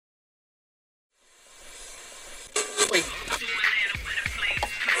This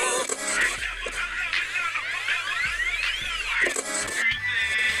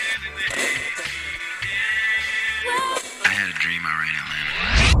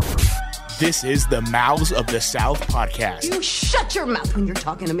is the Mouths of the South podcast. You shut your mouth when you're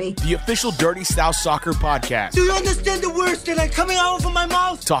talking to me. The official Dirty South Soccer podcast. Do you understand the words that are coming out of my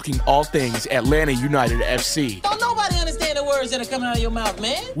mouth? Talking all things Atlanta United FC. Don't nobody understand the words that are coming out of your mouth,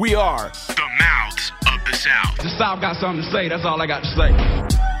 man. We are the Mouths of the South. The South got something to say. That's all I got to say.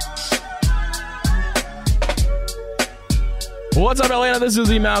 What's up, Atlanta? This is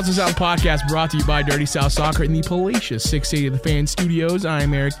the Mouths of the South podcast brought to you by Dirty South Soccer in the palatial 680 of the Fan Studios.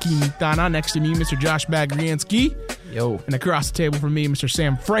 I'm Eric Quintana. Next to me, Mr. Josh Bagriansky. Yo. And across the table from me, Mr.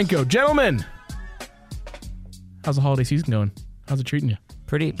 Sam Franco. Gentlemen, how's the holiday season going? How's it treating you?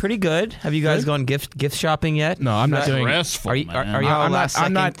 Pretty good. Have you guys gone gift shopping yet? No, I'm not doing. Restful, Are y'all last second?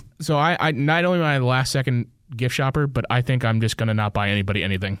 I'm not. So I not only am I the last second gift shopper, but I think I'm just gonna not buy anybody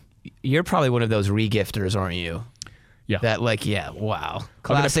anything. You're probably one of those regifters, aren't you? Yeah. That wow.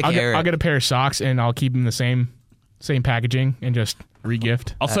 Classic Eric. I'll get a pair of socks and I'll keep them the same packaging and just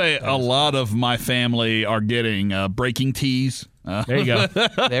regift. I'll say a lot of my family are getting breaking tees. There you go.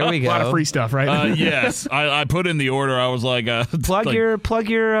 There we go. A lot of free stuff, right? Yes, I put in the order. I was like, plug your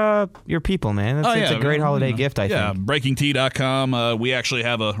people, man. It's a great holiday gift, I think. Yeah, BreakingTea.com. We actually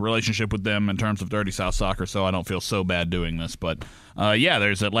have a relationship with them in terms of Dirty South Soccer, so I don't feel so bad doing this. But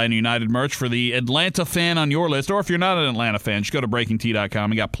there's Atlanta United merch for the Atlanta fan on your list, or if you're not an Atlanta fan, just go to BreakingTea.com.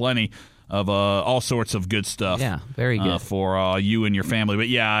 We got plenty of all sorts of good stuff. Yeah, very good. For you and your family. But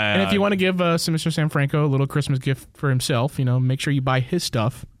yeah. And if you want to give Mr. Sam Franco a little Christmas gift for himself, make sure you buy his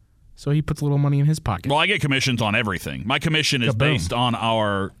stuff so he puts a little money in his pocket. Well, I get commissions on everything. My commission is based on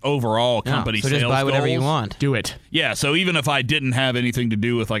our overall company so sales just buy whatever goals. you want. Do it. Yeah, so even if I didn't have anything to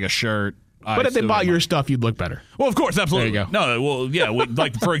do with like a shirt. But if they bought your stuff, you'd look better. Well, of course, absolutely. There you go. No, well, yeah,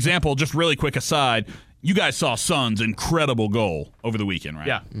 like for example, just really quick aside, you guys saw Son's incredible goal over the weekend, right?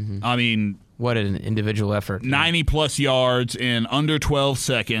 Yeah. Mm-hmm. I mean, what an individual effort. 90-plus yards in under 12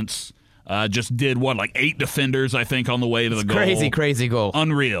 seconds. Just did, 8 defenders, I think, on the way to the goal. Crazy goal.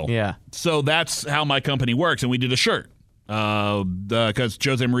 Unreal. Yeah. So that's how my company works, and we did a shirt. Because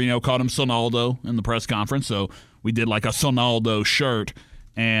Jose Mourinho called him Sonaldo in the press conference, so we did like a Sonaldo shirt,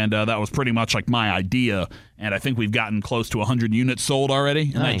 and that was pretty much like my idea. And I think we've gotten close to 100 units sold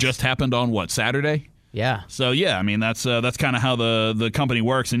already, and that just happened on, Saturday? Yeah. So yeah, I mean that's kind of how the company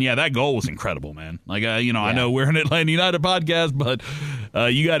works, and yeah, that goal was incredible, man. Like I know we're an Atlanta United podcast, but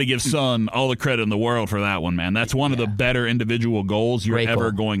you got to give Son all the credit in the world for that one, man. That's one of the better individual goals you're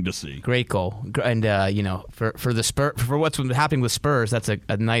ever going to see. Great goal, and for the for what's happening with Spurs, that's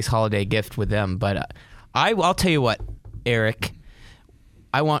a nice holiday gift with them. But I'll tell you what, Eric,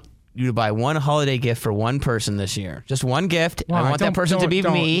 I want you to buy one holiday gift for one person this year. Just one gift. Wow, I want that person to be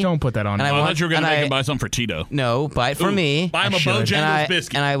me. Don't put that on. I thought you were going to make him buy something for Tito. No, buy it for me. Buy him a Bojangles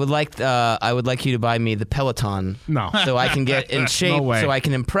biscuit. And I would like you to buy me the Peloton. No. So I can get in shape. No, so I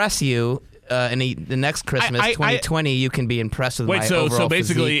can impress you. And the next Christmas, 2020, you can be impressed with my overall so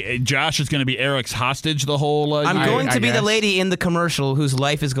basically, physique. Josh is going to be Eric's hostage the whole year? I'm going to be guess. the lady in the commercial whose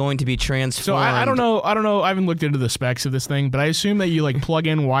life is going to be transformed. So I don't know. I haven't looked into the specs of this thing, but I assume that you plug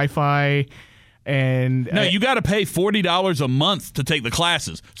in Wi-Fi. And no, you got to pay $40 a month to take the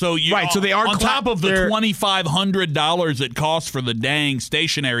classes. So so they are on top of the $2,500 it costs for the dang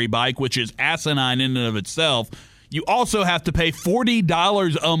stationary bike, which is asinine in and of itself. You also have to pay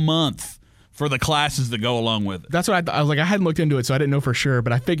 $40 a month for the classes that go along with it. That's what I was like. I hadn't looked into it, so I didn't know for sure.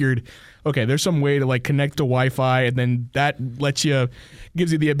 But I figured, okay, there's some way to connect to Wi-Fi, and then that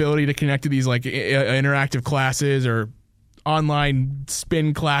gives you the ability to connect to these interactive classes or online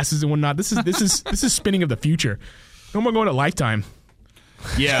spin classes and whatnot. This is spinning of the future. No more going to Lifetime.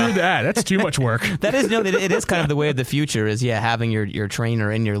 Yeah, screw that. That's too much work. It is kind of the way of the future. Is having your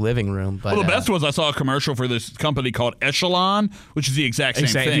trainer in your living room. But the best was I saw a commercial for this company called Echelon, which is the exact same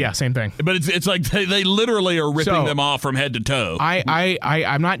thing. Yeah, same thing. But it's like they literally are ripping them off from head to toe.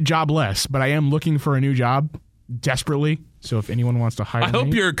 I'm not jobless, but I am looking for a new job desperately. So if anyone wants to hire me, I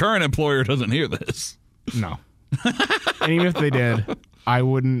hope your current employer doesn't hear this. No. And even if they did, I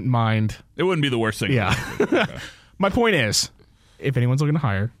wouldn't mind. It wouldn't be the worst thing. Yeah. My point is, if anyone's looking to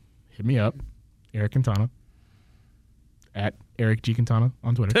hire, hit me up, Eric Quintana, at Eric G. Quintana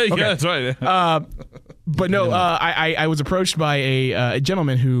on Twitter. Hey, okay. Yeah, that's right. But no, I was approached by a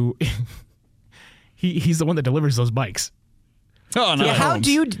gentleman who he's the one that delivers those bikes. Oh, no. Yeah, how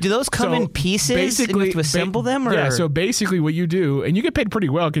do those come in pieces? Basically, and you have to assemble them? Or? Yeah, so basically what you do, and you get paid pretty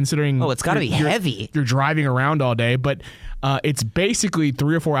well considering... Oh, it's got to be heavy. You're driving around all day, but it's basically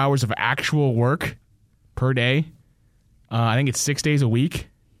 3 or 4 hours of actual work per day. I think it's 6 days a week,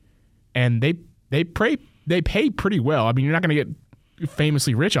 and they pay pretty well. I mean, you're not going to get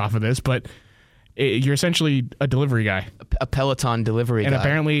famously rich off of this, but you're essentially a delivery guy, a Peleton delivery and guy.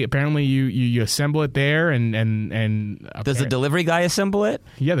 apparently you assemble it there, and does the delivery guy assemble it?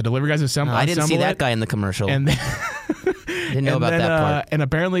 Yeah, the delivery guys assemble. I didn't see that it, guy in the commercial. and then, didn't know about that part. And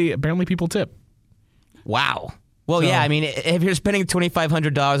apparently people tip. Wow. Well, yeah, I mean, if you're spending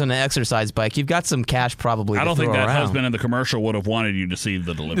 $2,500 on an exercise bike, you've got some cash probably. I don't to think throw that around. husband in the commercial would have wanted you to see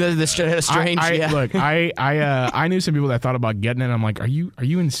the delivery. The strange. Look, I knew some people that thought about getting it. I'm like, are you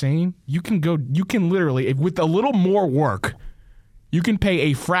insane? You can literally, with a little more work, you can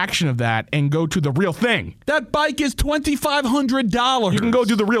pay a fraction of that and go to the real thing. That bike is $2,500. You can go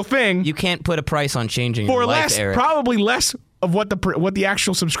do the real thing. You can't put a price on changing for your life, less, Eric. probably less of what the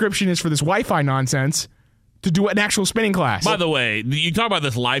actual subscription is for this Wi-Fi nonsense to do an actual spinning class. By the way, you talk about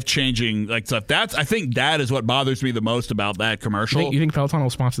this life-changing stuff. I think that is what bothers me the most about that commercial. You think Peloton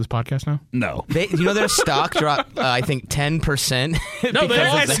will sponsor this podcast now? No. Their stock dropped, I think, 10%. No,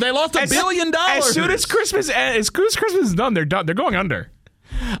 they lost $1 billion. As soon as Christmas is done, they're done. They're going under.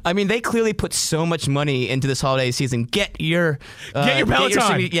 I mean, they clearly put so much money into this holiday season. Get your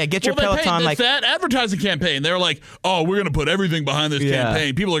Peloton. Get your Peloton. It's that advertising campaign. They're like, oh, we're going to put everything behind this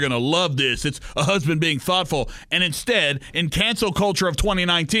campaign. People are going to love this. It's a husband being thoughtful. And instead, in cancel culture of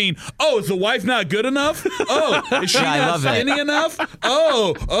 2019, oh, is the wife not good enough? Oh, is she not skinny enough?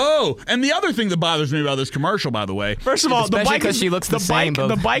 Oh. And the other thing that bothers me about this commercial, by the way. First of all, the bike because she looks the same.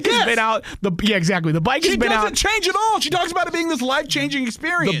 The bike has been out. Exactly. The bike has been out. She doesn't change at all. She talks about it being this life-changing experience.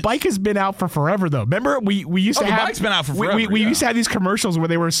 The bike has been out for forever, though. Remember, we used to have. The bike's been out for forever. We used to have these commercials where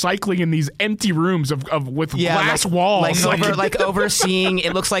they were cycling in these empty rooms with glass walls, like overseeing.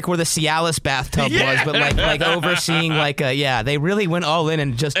 It looks like where the Cialis bathtub was, but like overseeing. They really went all in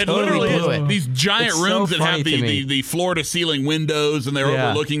and just totally blew it. These giant rooms that have the floor-to-ceiling windows, and they're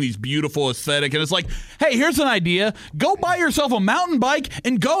overlooking these beautiful aesthetic. And it's like, hey, here's an idea: go buy yourself a mountain bike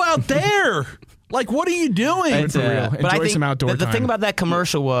and go out there. Like, what are you doing? It's real. But I think some outdoor the thing about that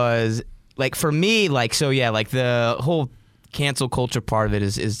commercial was, like, for me, the whole cancel culture part of it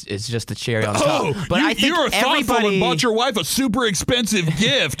is just the cherry on top. But I think you're thoughtful and bought your wife a super expensive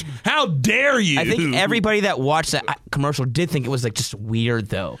gift. How dare you? I think everybody that watched that commercial did think it was like just weird,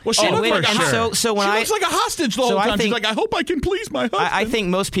 though. Well, she looks like so when she looks like a hostage the whole time. She's like, I hope I can please my husband. I think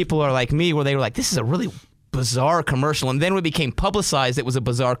most people are like me, where they were like, this is a really bizarre commercial, and then when it became publicized it was a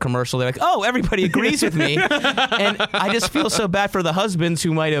bizarre commercial, they're like, oh, everybody agrees with me. And I just feel so bad for the husbands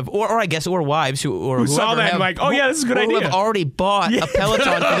who might have, or I guess, or wives who saw that and like, oh yeah, this is a good idea, who have already bought a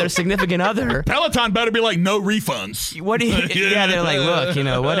Peloton for their significant other. Peloton better be like, no refunds. What do you? Yeah, they're like, look,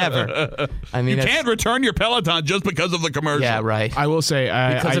 whatever. I mean, you can't return your Peloton just because of the commercial. Yeah, right. I will say,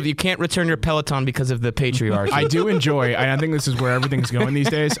 you can't return your Peloton because of the patriarchy. I do enjoy, and I think this is where everything's going these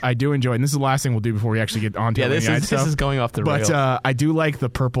days. I do enjoy, and this is the last thing we'll do before we actually get on to this is going off the rails. But I do like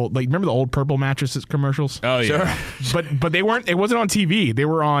the purple. Like, remember the old purple mattresses commercials? Oh yeah. Sure. But they weren't. It wasn't on TV. They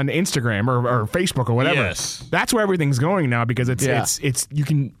were on Instagram or Facebook or whatever. Yes. That's where everything's going now, because it's you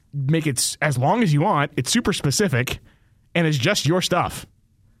can make it as long as you want. It's super specific, and it's just your stuff.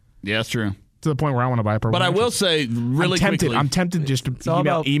 Yeah, that's true. To the point where I want to buy a purple mattress. I will say, quickly, I'm tempted just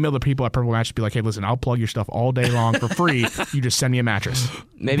to email the people at Purple Mattress, be like, hey, listen, I'll plug your stuff all day long for free. You just send me a mattress.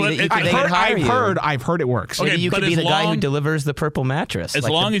 Maybe they can hire you. I've heard it works. Maybe you could be the guy who delivers the purple mattress. As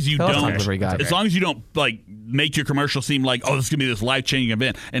long as you don't like make your commercial seem like, oh, this is going to be this life-changing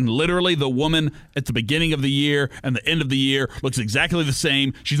event. And literally the woman at the beginning of the year and the end of the year looks exactly the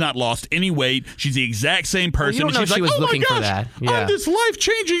same. She's not lost any weight. She's the exact same person. You don't know she's she was oh looking my gosh, for that. I have this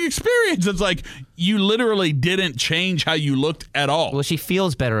life-changing experience. It's like, you literally didn't change how you looked at all. Well, she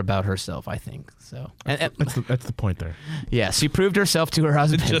feels better about herself, I think. So that's the point there. Yeah, she proved herself to her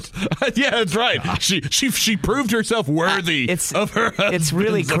husband. Yeah, that's right. She proved herself worthy of her husband. It's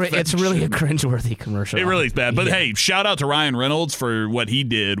really a cringeworthy commercial. It really is bad. But hey, shout out to Ryan Reynolds for what he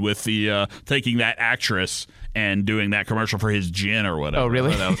did with the taking that actress and doing that commercial for his gin or whatever. Oh,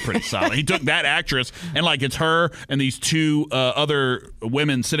 really? That was pretty solid. He took that actress and it's her and these two other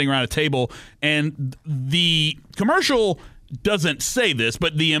women sitting around a table, and the commercial doesn't say this,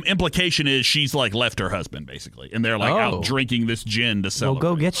 but the implication is she's left her husband basically, and they're out drinking this gin to celebrate.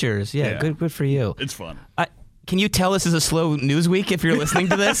 Well, go get yours. Yeah. Good for you. It's fun. Can you tell this is a slow news week if you're listening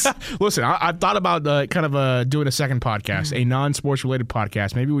to this? Listen, I thought about doing a second podcast, a non-sports related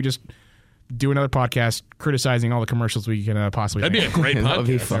podcast. Maybe we just do another podcast criticizing all the commercials we can possibly That'd be a great podcast. That would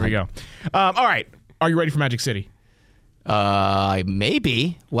be fun. There we go. All right. Are you ready for Magic City?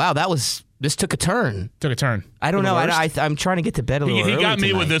 Maybe. Wow, that was This took a turn. I don't know. I'm trying to get to bed a little early. He got me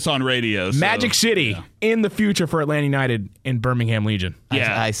tonight. with this on radio. So. Magic City in the future for Atlanta United in Birmingham Legion.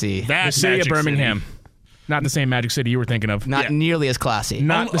 Yeah, I see. The city of Birmingham. City. Not the same Magic City you were thinking of. Not nearly as classy.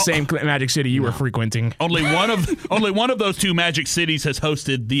 Not the same Magic City you were frequenting. Only one of those two Magic Cities has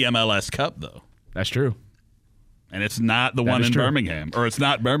hosted the MLS Cup, though. That's true. And it's not the one in Birmingham, or it's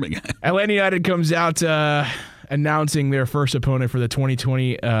not Birmingham. Atlanta United comes out announcing their first opponent for the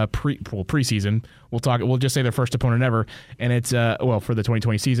 2020 preseason. We'll just say their first opponent ever, and it's for the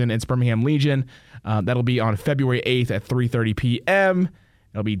 2020 season. It's Birmingham Legion. That'll be on February 8th at 3:30 p.m.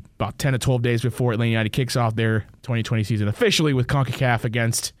 It'll be about 10 to 12 days before Atlanta United kicks off their 2020 season officially with CONCACAF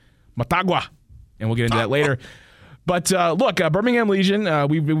against Motagua, and we'll get into that later. But look, Birmingham Legion,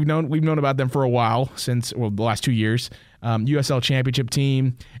 we've known about them for a while, since the last 2 years. USL Championship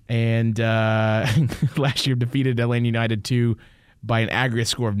team, and last year defeated Atlanta United 2 by an aggregate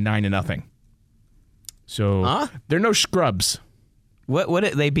score of 9-0. So they're no scrubs.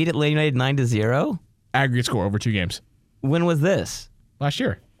 What they beat Atlanta United 9-0? Aggregate score over 2 games. When was this? Last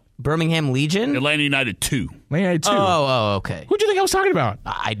year. Birmingham Legion? Atlanta United 2. Atlanta United 2. Oh, okay. Who do you think I was talking about?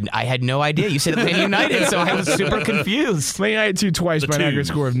 I had no idea. You said Atlanta United, so I was super confused. Atlanta United 2 twice by an aggregate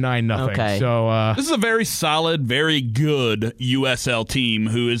score of 9-0. Okay. So this is a very solid, very good USL team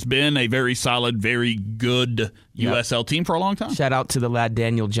who has been a very solid, very good USL team for a long time. Shout out to the lad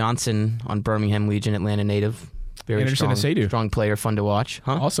Daniel Johnson on Birmingham Legion, Atlanta native. Very strong player, fun to watch.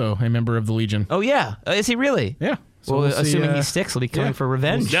 Huh? Also a member of the Legion. Oh, yeah. Is he really? Yeah. So we'll assuming he sticks, he'll be coming for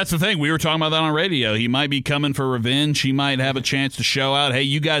revenge. That's the thing. We were talking about that on radio. He might be coming for revenge. He might have a chance to show out, hey,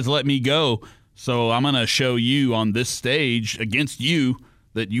 you guys let me go, so I'm going to show you on this stage against you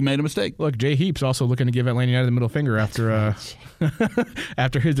that you made a mistake. Look, Jay Heap's also looking to give Atlanta United the middle finger after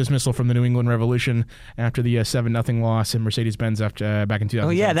after his dismissal from the New England Revolution after the 7-0 loss in Mercedes-Benz back in 2017. Oh,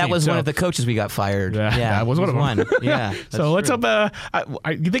 yeah, that was one of the coaches we got fired. Yeah, that was one of them. Yeah. So let's hope.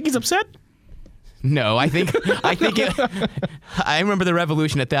 You think he's upset? No, I think I remember the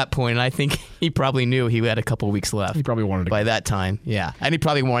Revolution at that point, and I think he probably knew he had a couple weeks left. He probably wanted to by that time, yeah, and he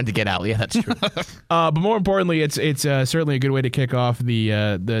probably wanted to get out. Yeah, that's true. But more importantly, it's certainly a good way to kick off the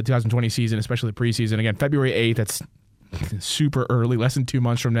 2020 season, especially the preseason. Again, February 8th. That's super early, less than 2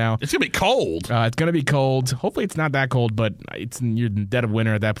 months from now. It's gonna be cold. It's gonna be cold. Hopefully, it's not that cold, but you're in the dead of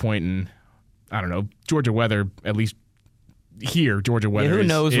winter at that point, and I don't know, Georgia weather at least. Here, Georgia weather who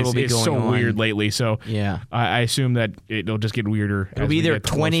knows what'll be going so on. weird lately. So yeah, I assume that it'll just get weirder. It'll be either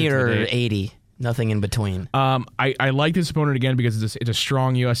 20 or 80, nothing in between. I like this opponent again because it's a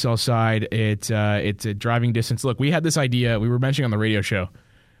strong USL side. It's a driving distance. Look, we had this idea we were mentioning on the radio show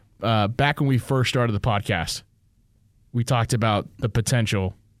back when we first started the podcast. We talked about the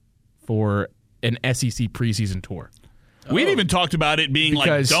potential for an SEC preseason tour. We've even talked about it being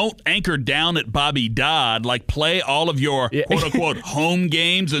don't anchor down at Bobby Dodd. Like, play all of your quote-unquote home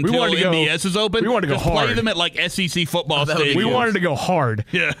games until MBS is open. We wanted to go hard. Play them at, SEC football stadiums. We wanted to go hard.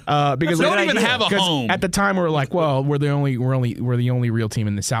 Yeah. Because don't even have a home. At the time, we were like, well, we're the only real team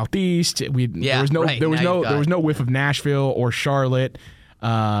in the Southeast. There was no whiff of Nashville or Charlotte.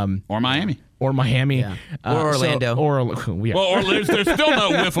 Or Miami. Or Miami. Yeah. Or Orlando. There's still no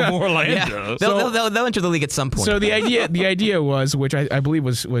whiff of Orlando. Yeah. They'll enter the league at some point. So the idea was, which I believe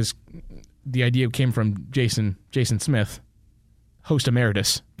was the idea came from Jason Smith, host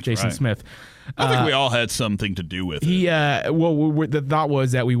emeritus, Jason Smith. I think we all had something to do with it. The thought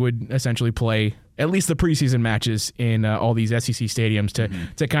was that we would essentially play at least the preseason matches in all these SEC stadiums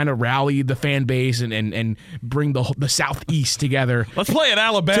to kind of rally the fan base and bring the Southeast together. Let's play at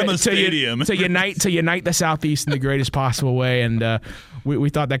Alabama Stadium to unite the Southeast in the greatest possible way. And we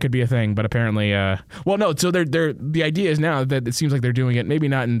thought that could be a thing, but apparently, no. So the idea is now that it seems like they're doing it maybe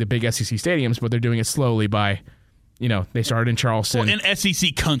not in the big SEC stadiums, but they're doing it slowly by. They started in Charleston. Well, in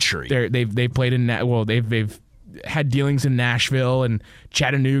SEC country. They've played in they've had dealings in Nashville and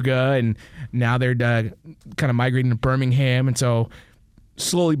Chattanooga, and now they're kind of migrating to Birmingham, and so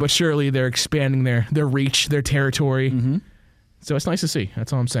slowly but surely they're expanding their reach, their territory. Mm-hmm. So it's nice to see.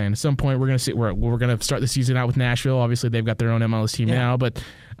 That's all I'm saying. At some point, we're going to start the season out with Nashville. Obviously, they've got their own MLS team now, but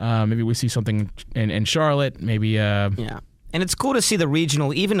maybe we see something in Charlotte. Maybe And it's cool to see the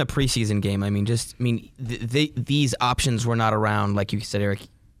regional, even a preseason game. These options were not around, like you said, Eric.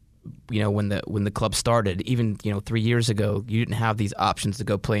 When the club started, even 3 years ago, you didn't have these options to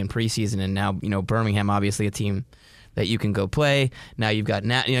go play in preseason, and now Birmingham, obviously a team that you can go play. Now you've got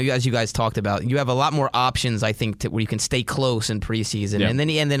as you guys talked about, you have a lot more options, I think, where you can stay close in preseason, and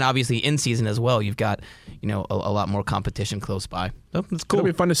then obviously in season as well. You've got a lot more competition close by. Oh, that's cool. It'll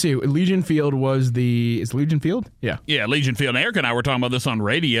be fun to see. Legion Field is Legion Field? Yeah. Yeah, Legion Field. And Eric and I were talking about this on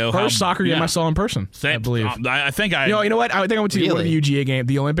radio. First soccer game I saw in person, I believe. I think I... You know what? I think I went to one of the UGA games,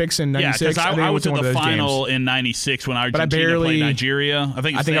 the Olympics in 96. Yeah, because I was at the final games in 96 when Argentina played Nigeria. I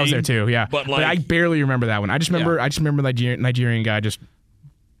think I was there too, yeah. But I barely remember that one. I just remember Nigerian guy just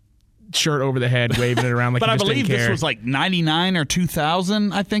shirt over the head, waving it around like but he just I believe didn't care. This was like 99 or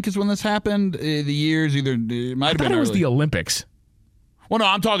 2000, I think is when this happened. The years it might have been early. It was early. the Olympics. Well, no,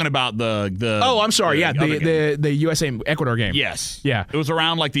 I'm talking about the Oh, I'm sorry. The USA Ecuador game. Yes. Yeah. It was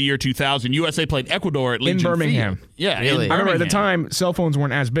around like the year 2000. USA played Ecuador at Legion in Birmingham. Field. Yeah, really. I remember at the time cell phones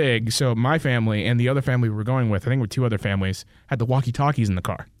weren't as big, so my family and the other family we were going with, I think with two other families, had the walkie-talkies in the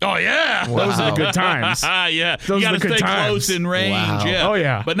car. Oh yeah, wow. Those are the good times. Yeah, those you got to stay times. close in range. Wow. Yeah. Oh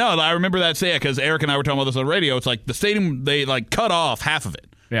yeah. But no, I remember that saying because Eric and I were talking about this on radio. It's like the stadium they like cut off half of it.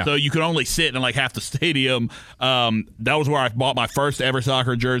 Yeah. So you could only sit in like half the stadium. That was where I bought my first ever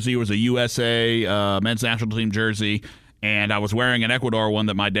soccer jersey. It was a USA men's national team jersey. And I was wearing an Ecuador one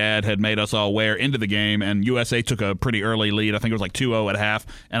that my dad had made us all wear into the game. And USA took a pretty early lead. I think it was like 2-0 at half.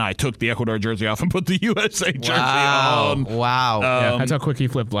 And I took the Ecuador jersey off and put the USA jersey on. Wow. That's how quick he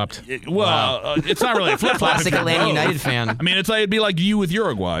flip-flopped. It's not really a flip-flop. Classic Atlanta United fan. I mean, it'd be like you with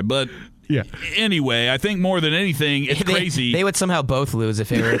Uruguay, but... Yeah. Anyway, I think more than anything, it's crazy. They would somehow both lose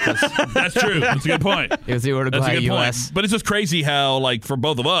if Eric was. That's true. That's a good point. It was the Uruguay U.S. But it's just crazy how, like, for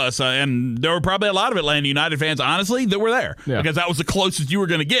both of us, and there were probably a lot of Atlanta United fans, honestly, that were there. Yeah. Because that was the closest you were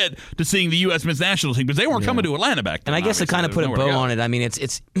going to get to seeing the U.S. men's national team, because they weren't coming to Atlanta back then. And I guess to kind of put a bow on it, I mean,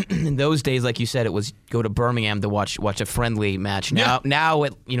 it's in those days, like you said, it was go to Birmingham to watch a friendly match. Now,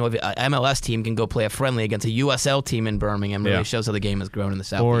 if an MLS team can go play a friendly against a USL team in Birmingham, really shows how the game has grown in the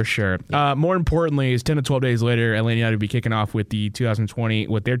South. For sure. Yeah. More importantly, is 10 to 12 days later, Atlanta United will be kicking off with their 2020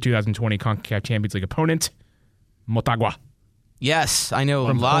 CONCACAF Champions League opponent, Motagua. Yes, I know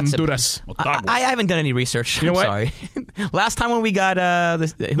From lots Honduras. of. I haven't done any research. You know what? Sorry. Last time when we got the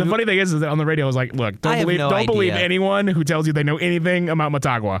funny thing is that on the radio, I was like, look, don't believe anyone who tells you they know anything about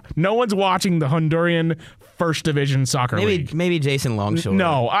Motagua. No one's watching the Honduran First Division Soccer League. Maybe Jason Longshore.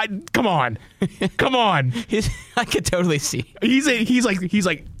 No, come on. Come on. I could totally see. He's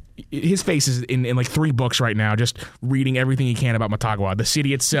like his face is in like 3 books right now, just reading everything he can about Motagua, the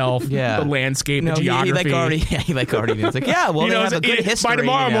city itself, the landscape, the geography. He already knows. Like, yeah, well, they have a good history. By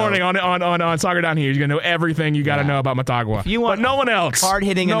tomorrow morning on Soccer Down Here, you're gonna know everything you got to know about Motagua. If you want but no one else.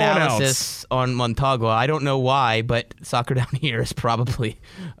 Hard-hitting analysis on Motagua. I don't know why, but Soccer Down Here is probably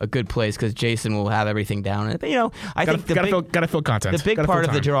a good place because Jason will have everything down. But, I think gotta fill content. The big part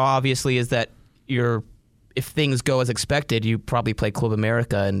of the draw, obviously, is that if things go as expected, you probably play Club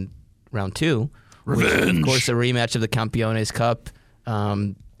America in round 2. Revenge. Which, of course, a rematch of the Campeones Cup.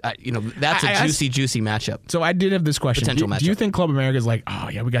 That's a juicy matchup. So I did have this question. Potential matchup. Do you think Club America is like, oh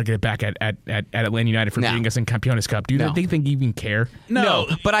yeah, we got to get it back at Atlanta United for beating us in Campeones Cup? Do they think you even care? No,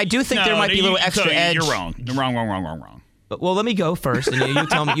 but I do think there might be a little extra edge. You're wrong. Wrong. Well, let me go first, and you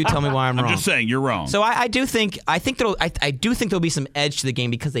tell me why I'm wrong. I'm just saying you're wrong. So I do think there'll be some edge to the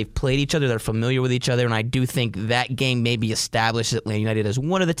game because they've played each other, they're familiar with each other, and I do think that game maybe establishes Atlanta United as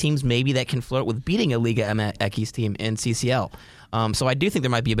one of the teams maybe that can flirt with beating a Liga MX team in CCL. So I do think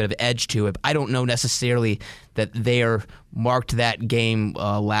there might be a bit of edge to it. I don't know necessarily that they're marked that game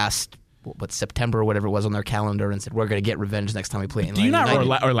last September or whatever it was on their calendar and said we're going to get revenge next time we play.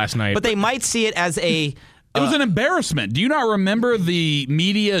 Or last night? But they might see it as a. It was an embarrassment. Do you not remember the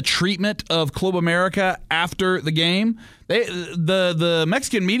media treatment of Club America after the game? The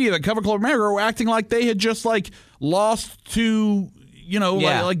Mexican media that covered Club America were acting like they had just lost to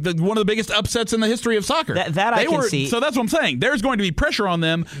like one of the biggest upsets in the history of soccer. That I can see. So that's what I'm saying. There's going to be pressure on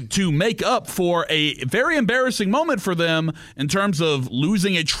them to make up for a very embarrassing moment for them in terms of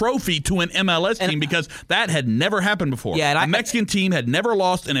losing a trophy to an MLS team because that had never happened before. Yeah, a Mexican team had never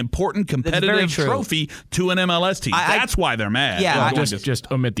lost an important competitive trophy to an MLS team. That's why they're mad. Yeah,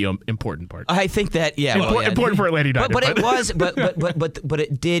 just omit the important part. I think that important for Atlanta United. But it was but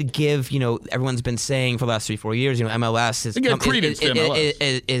it did give everyone's been saying for the last 3-4 years MLS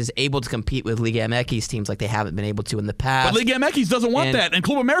is able to compete with Liga MX teams like they haven't been able to in the past. But Liga MX doesn't want that, and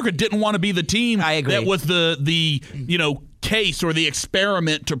Club America didn't want to be the team that was the case or the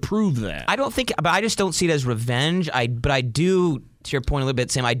experiment to prove that. I don't think, but I just don't see it as revenge. But I do, to your point a little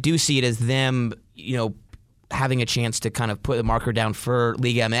bit, Sam. I do see it as them, having a chance to kind of put the marker down for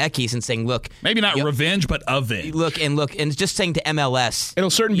Liga MX and saying, look, maybe not revenge, but avenge. Look, and just saying to MLS, it'll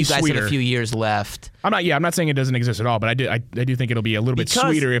certainly be sweeter. You guys have a few years left. I'm not saying it doesn't exist at all, but I do think it'll be a little bit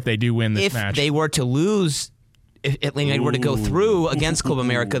sweeter if they do win this match. If they were to lose, if Atlanta United were to go through against Club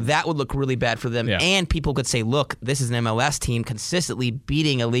America, that would look really bad for them. Yeah. And people could say, look, this is an MLS team consistently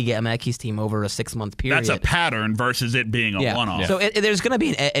beating a Liga MX team over a 6-month period. That's a pattern versus it being a one-off. Yeah. So there's going to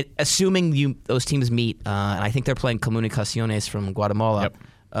be, assuming those teams meet, and I think they're playing Comunicaciones from Guatemala.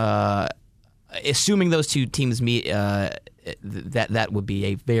 Yep. Assuming those two teams meet, that would be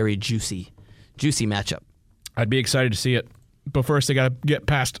a very juicy matchup. I'd be excited to see it. But first, they got to get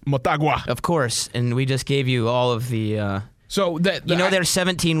past Motagua. Of course, and we just gave you all of the. They're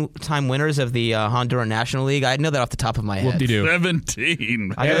 17-time winners of the Honduran National League. I know that off the top of my head.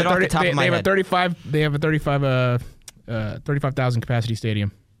 17. I know that off the top of my head. They have a 35,000 capacity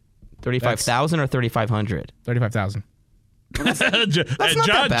stadium. 35,000 or 3,500? 35,000. That's not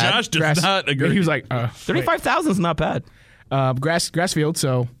that bad. Josh does not agree. He was like, 35,000 is not bad. Grass field,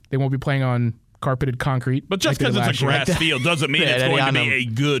 so they won't be playing on carpeted concrete. But just because it's a grass field doesn't mean it's going to be a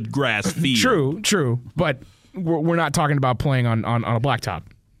good grass field. True. But we're not talking about playing on a blacktop,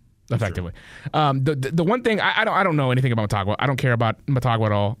 effectively. The one thing, I don't know anything about Motagua. I don't care about Motagua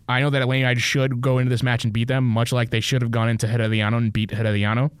at all. I know that Atlanta United should go into this match and beat them, much like they should have gone into Herediano and beat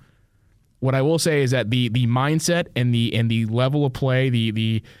Herediano. What I will say is that the mindset and the level of play,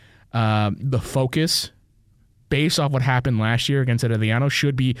 the focus based off what happened last year against Herediano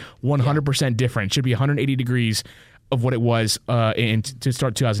should be 100% different. It should be 180 degrees of what it was to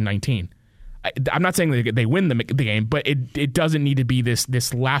start 2019. I'm not saying they win the game, but it doesn't need to be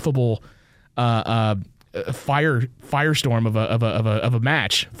this laughable firestorm of a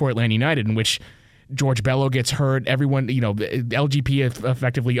match for Atlanta United in which George Bello gets hurt. Everyone, the LGP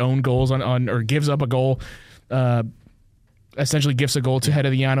effectively owned goals on or gives up a goal. Essentially gives a goal to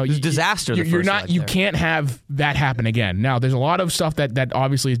Herediano. It's a disaster. You can't have that happen again. Now, there's a lot of stuff that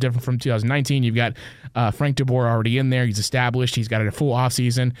obviously is different from 2019. You've got Frank de Boer already in there. He's established. He's got a full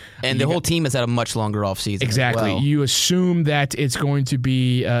offseason. And the whole team has had a much longer offseason. Exactly. As well. You assume that it's going to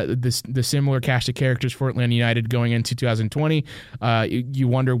be the similar cast of characters for Atlanta United going into 2020. You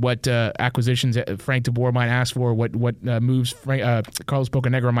wonder what acquisitions Frank de Boer might ask for, what moves Carlos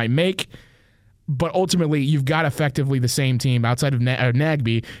Bocanegra might make. But ultimately, you've got effectively the same team outside of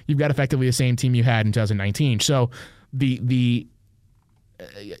Nagbe. You've got effectively the same team you had in 2019. So the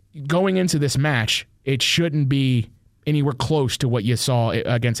going into this match, it shouldn't be anywhere close to what you saw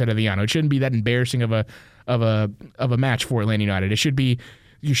against Herediano. It shouldn't be that embarrassing of a match for Atlanta United. It should be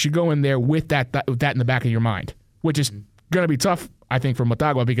you should go in there with that in the back of your mind, which is going to be tough, I think, for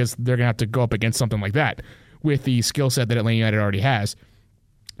Motagua because they're going to have to go up against something like that with the skill set that Atlanta United already has.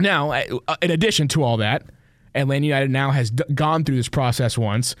 Now, in addition to all that, Atlanta United now has gone through this process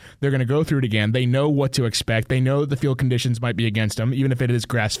once. They're going to go through it again. They know what to expect. They know that the field conditions might be against them, even if it is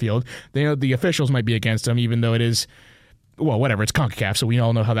grass field. They know the officials might be against them, even though it is, well, whatever. It's CONCACAF, so we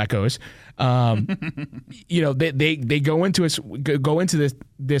all know how that goes. They go into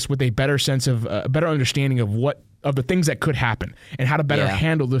this with a better sense of better understanding of the things that could happen and how to better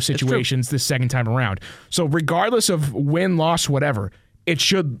handle those situations this second time around. So regardless of win, loss, whatever, it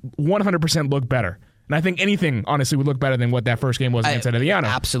should 100% look better. And I think anything, honestly, would look better than what that first game was against Herediano.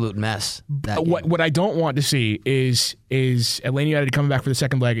 Absolute mess. What I don't want to see is Atlanta United coming back for the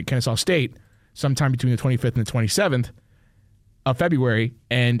second leg at Kennesaw State sometime between the 25th and the 27th of February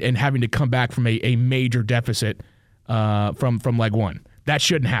and having to come back from a major deficit from leg one. That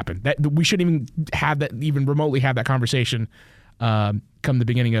shouldn't happen. We shouldn't even remotely have that conversation come the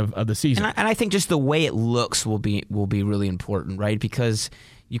beginning of the season. And I think just the way it looks will be really important, right? Because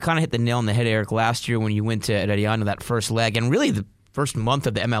you kind of hit the nail on the head, Eric, last year when you went to Herediano that first leg, and really the first month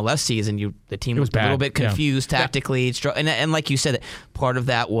of the MLS season, the team was a little bit confused tactically. And like you said, part of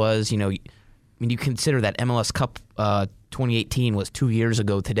that was, you consider that MLS Cup 2018 was 2 years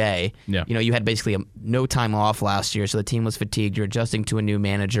ago today. Yeah. You had basically no time off last year, so the team was fatigued. You're adjusting to a new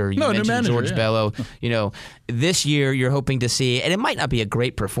manager. You mentioned George Bello. This year you're hoping to see, and it might not be a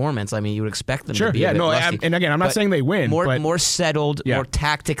great performance. I mean, you would expect them to be a bit rusty. And again, I'm not saying they win. More settled, more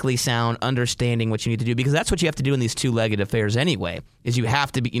tactically sound, understanding what you need to do, because that's what you have to do in these two-legged affairs anyway, is you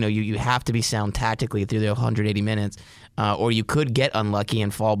have to be, you have to be sound tactically through the 180 minutes, or you could get unlucky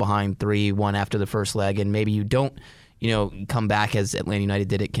and fall behind 3-1 after the first leg, and maybe you don't come back as Atlanta United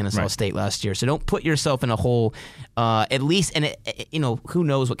did at Kennesaw State last year. So don't put yourself in a hole, at least, and who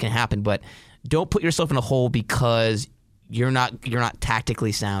knows what can happen, but don't put yourself in a hole because you're not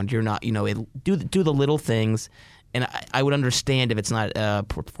tactically sound. You're not, do the little things and I would understand if it's not a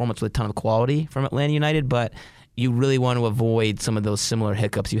performance with a ton of quality from Atlanta United, but you really want to avoid some of those similar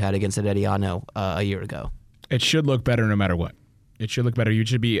hiccups you had against Herediano a year ago. It should look better no matter what. It should look better. You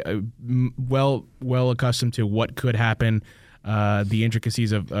should be well accustomed to what could happen, the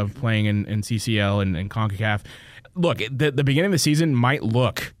intricacies of playing in CCL and CONCACAF. Look, the beginning of the season might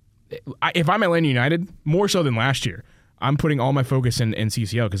look, if I'm Atlanta United, more so than last year, I'm putting all my focus in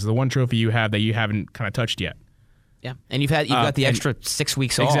CCL because the one trophy you have that you haven't kind of touched yet. Yeah, and you've got the extra 6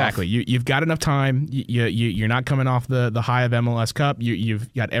 weeks off. Exactly. You've got enough time. You're not coming off the high of MLS Cup.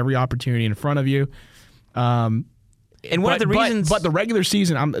 You've got every opportunity in front of you. And one of the reasons, but the regular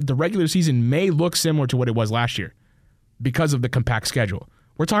season may look similar to what it was last year because of the compact schedule.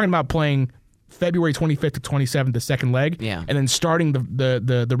 We're talking about playing February 25th to 27th, the second leg, and then starting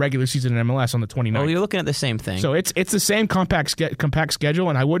the regular season in MLS on the 29th. Oh, you're looking at the same thing. So it's the same compact schedule,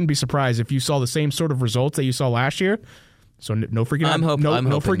 and I wouldn't be surprised if you saw the same sort of results that you saw last year. So no freaking out.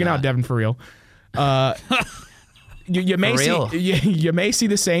 No freaking out, Devin, for real. You may see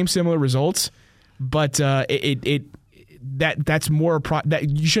the same similar results, but that's more that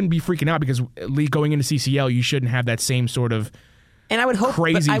you shouldn't be freaking out because going into CCL you shouldn't have that same sort of. And I would hope,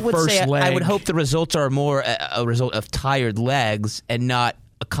 crazy I would first say, leg. I would hope the results are more a result of tired legs and not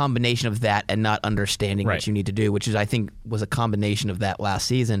a combination of that and not understanding what you need to do, which is I think was a combination of that last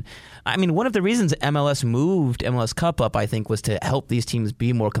season. I mean, one of the reasons MLS moved MLS Cup up, I think, was to help these teams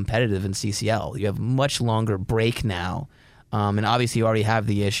be more competitive in CCL. You have much longer break now, and obviously you already have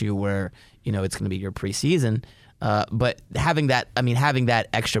the issue where it's going to be your preseason. But having that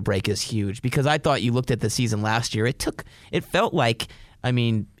extra break is huge because I thought you looked at the season last year. It felt like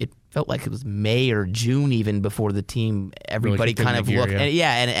it was May or June even before the team. Everybody really kind of gear, looked,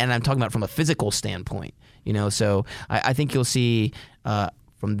 and I'm talking about from a physical standpoint. So I think you'll see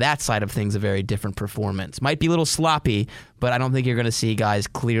from that side of things a very different performance. Might be a little sloppy, but I don't think you're going to see guys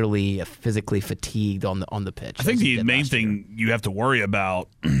clearly physically fatigued on the pitch. I think the main thing you have to worry about,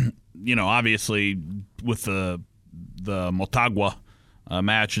 obviously with the Motagua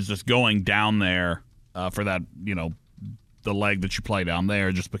match is just going down there for that, the leg that you play down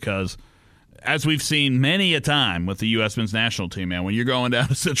there, just because, as we've seen many a time with the U.S. men's national team, man, when you're going down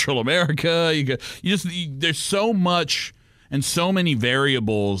to Central America, there's so much and so many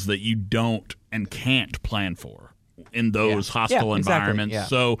variables that you don't and can't plan for in those hostile environments. Yeah.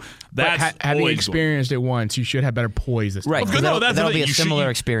 So that's having experienced it once, you should have better poise this time. Right. That'll be a similar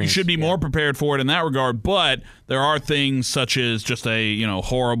experience. You should be more prepared for it in that regard. But there are things such as just a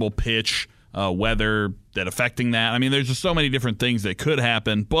horrible pitch, weather that affecting that. I mean, there's just so many different things that could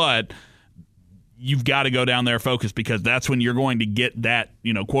happen. But you've got to go down there focused because that's when you're going to get that,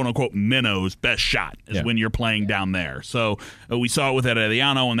 quote unquote, minnow's best shot is when you're playing down there. So we saw it with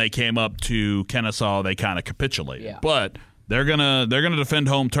Herediano when they came up to Kennesaw, they kind of capitulated. Yeah. But they're gonna defend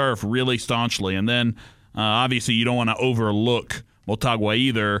home turf really staunchly, and then obviously you don't want to overlook Motagua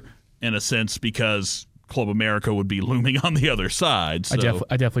either in a sense because Club America would be looming on the other side. So.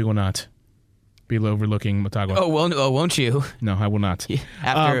 I definitely will not be overlooking Motagua. Oh, won't you? No, I will not.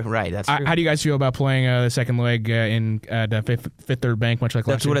 Right, that's true. How do you guys feel about playing the second leg in Fifth Third Bank, much like last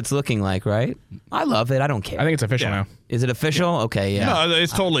year? That's what it's looking like, right? I love it. I don't care. I think it's official now. Is it official? Yeah. Okay, yeah. No,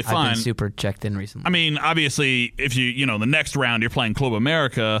 it's totally fine. I've been super checked in recently. I mean, obviously, if the next round you're playing Club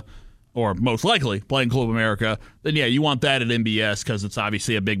America, or most likely playing Club America, then you want that at MBS because it's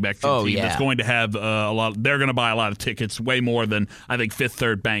obviously a big Mexican team that's going to have a lot. They're going to buy a lot of tickets, way more than I think Fifth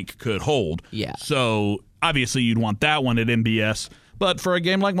Third Bank could hold. Yeah. So obviously you'd want that one at MBS. But for a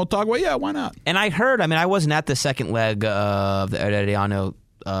game like Motagua, why not? And I heard, I wasn't at the second leg of the Herediano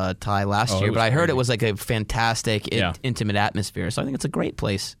tie last year, but I heard it was like a fantastic, intimate atmosphere. So I think it's a great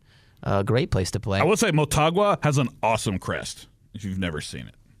place to play. I would say Motagua has an awesome crest if you've never seen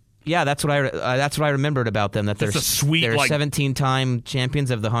it. Yeah, that's what I remembered about them. That they're 17-time champions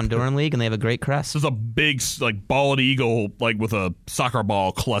of the Honduran League, and they have a great crest. This is a big, bald eagle, with a soccer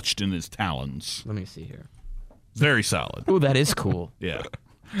ball clutched in his talons. Let me see here. Very solid. Oh, that is cool. Yeah,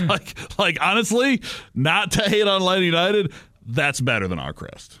 honestly, not to hate on Atlanta United, that's better than our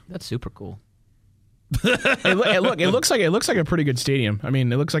crest. That's super cool. It looks like a pretty good stadium. I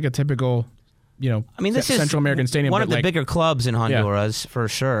mean, it looks like a typical. This is Central American Stadium. One of the bigger clubs in Honduras, for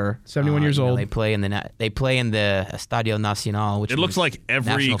sure. 71 years old. They play in the Estadio Nacional, which it looks like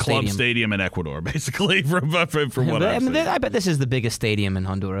every club stadium in Ecuador, basically, from what I've seen. I bet this is the biggest stadium in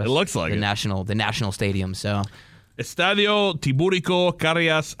Honduras. It looks like the national stadium. So, Estadio Tiburico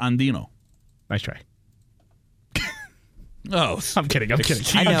Carrias Andino. Nice try. Oh, I'm kidding.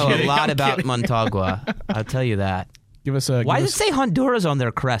 I know a lot about Motagua. I'll tell you that. Give us a. Why does it say Honduras on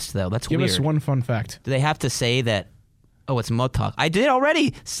their crest, though? That's give weird. us one fun fact. Do they have to say that? Oh, it's Motog. I did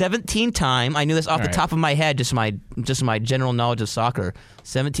already. 17-time. I knew this off the top of my head. Just my general knowledge of soccer.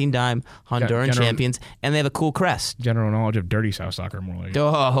 17-time Honduran champions, and they have a cool crest. General knowledge of dirty South soccer, more like.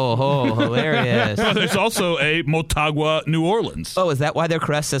 Oh, hilarious! Well, there's also a Motagua New Orleans. Oh, is that why their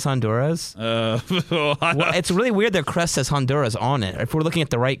crest says Honduras? Well, it's really weird. Their crest says Honduras on it. If we're looking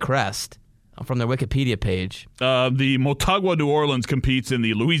at the right crest. From their Wikipedia page. The Motagua New Orleans competes in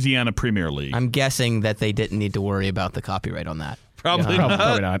the Louisiana Premier League. I'm guessing that they didn't need to worry about the copyright on that. Probably not.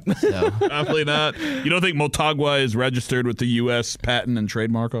 Probably not. So. Probably not. You don't think Motagua is registered with the U.S. Patent and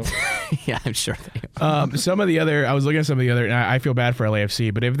Trademark Office? Yeah, I'm sure they are. I was looking at some of the other, and I feel bad for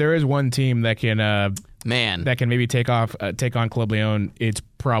LAFC, but if there is one team that can maybe take on Club Leon, it's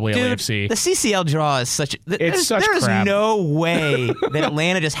probably Dude, LAFC. The CCL draw is such. There's crap. no way that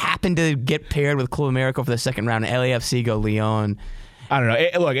Atlanta just happened to get paired with Club America for the second round, and LAFC go Leon. I don't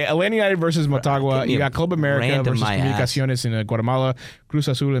know. Look, Atlanta United versus Motagua. You got Club America versus Comunicaciones in Guatemala. Cruz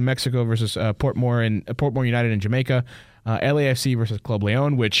Azul in Mexico versus Portmore United in Jamaica. LAFC versus Club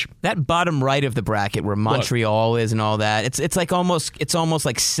Leon, which that bottom right of the bracket where Montreal is and all that, it's almost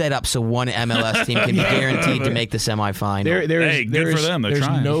like set up so one MLS team can be guaranteed to make the semifinal. Good for them. They're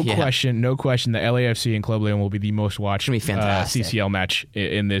trying. No question that LAFC and Club Leon will be the most watched CCL match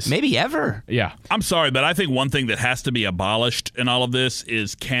in this. Maybe ever. Yeah. I'm sorry, but I think one thing that has to be abolished in all of this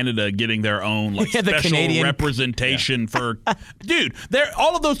is Canada getting their own special Canadian representation for. Dude,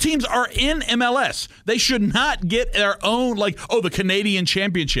 all of those teams are in MLS. They should not get their own the Canadian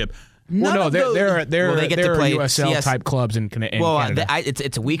Championship. They're they get to play USL type clubs in Canada.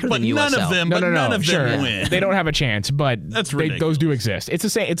 It's weaker than USL. None of them win. They don't have a chance, but those do exist. It's the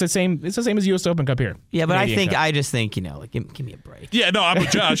same as US Open Cup here. Yeah, but I just think give me a break. Yeah, no, I'm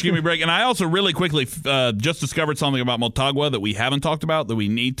with Josh. Give me a break. And I also really quickly just discovered something about Motagua that we haven't talked about that we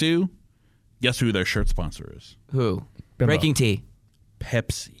need to. Guess who their shirt sponsor is? Who? Bimbo. Breaking Tea.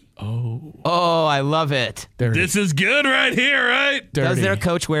 Pepsi. Oh, I love it. Dirty. This is good right here, right? Dirty. Does their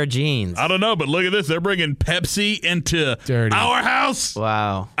coach wear jeans? I don't know, but look at this. They're bringing Pepsi into Dirty. our house.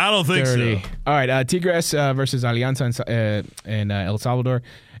 Wow. I don't think so. All right, Tigres versus Alianza in El Salvador.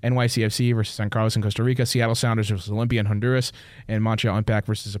 NYCFC versus San Carlos in Costa Rica. Seattle Sounders versus Olympia in Honduras. And Montreal Impact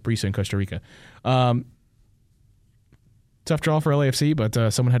versus Saprissa in Costa Rica. Tough draw for LAFC,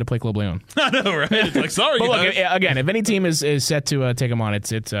 but someone had to play Club Leon. I know, right? It's like, sorry, but guys. Look, again, if any team is set to take them on,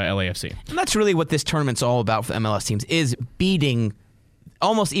 it's LAFC. And that's really what this tournament's all about for MLS teams, is beating,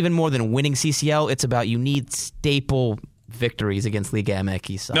 almost even more than winning CCL, it's about you need staple victories against Liga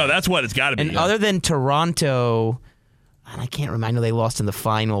MX. No, that's what it's got to be. And other than Toronto, and I can't remember, I know they lost in the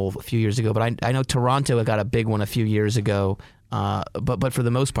final a few years ago, but I know Toronto got a big one a few years ago. But for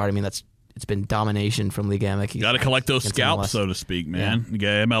the most part, I mean, it's been domination from Liga MX. Got to collect those scalps, MLS. so to speak, man.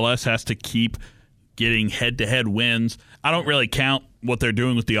 Yeah. MLS has to keep getting head-to-head wins. I don't really count what they're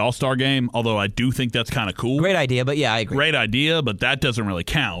doing with the All-Star game, although I do think that's kind of cool. Great idea, but yeah, I agree. Great idea, but that doesn't really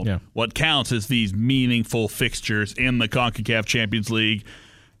count. Yeah. What counts is these meaningful fixtures in the CONCACAF Champions League,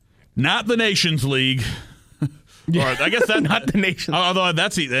 not the Nations League. Or I guess that's not the Nations. Although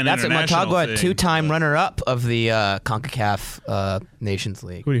that's an international Motagua, thing. two-time runner-up of the CONCACAF Nations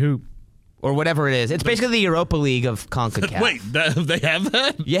League. Who? Or whatever it is. It's basically the Europa League of CONCACAF. Wait, they have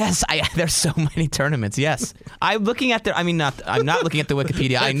that? Yes, there's so many tournaments. Yes, I'm looking at I'm not looking at the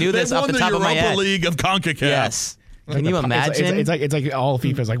Wikipedia. I knew this off the top of my head. Europa League of CONCACAF. Yes. Can you imagine? It's like all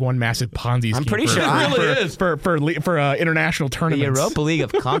FIFA is like one massive Ponzi scheme. I'm pretty sure it really is for international the tournaments. Europa League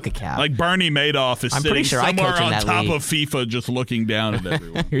of CONCACAF. Like Bernie Madoff is sitting sure somewhere on that top league. of FIFA, just looking down at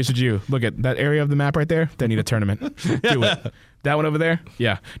everyone. Here's what you look at that area of the map right there. They need a tournament. Do it. That one over there?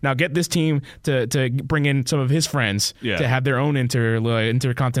 Yeah. Now get this team to bring in some of his friends to have their own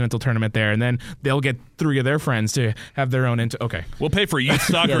intercontinental tournament there, and then they'll get 3 of their friends to have their own okay. We'll pay for youth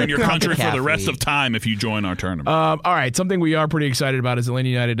soccer in your country for the rest of time if you join our tournament. All right. Something we are pretty excited about is Atlanta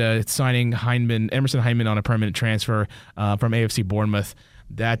United signing Emerson Hyndman on a permanent transfer from AFC Bournemouth.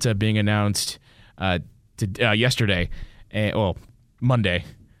 That's being announced yesterday. Monday.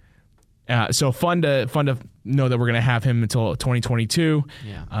 So fun to know that we're going to have him until 2022.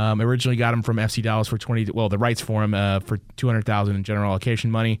 Yeah. Originally got him from FC Dallas for the rights for him for $200,000 in general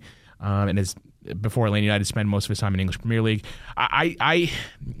allocation money, and is before Atlanta United spent most of his time in English Premier League. I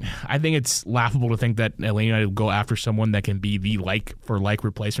think it's laughable to think that Atlanta United will go after someone that can be the like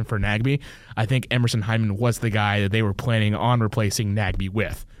replacement for Nagbe. I think Emerson Hyndman was the guy that they were planning on replacing Nagbe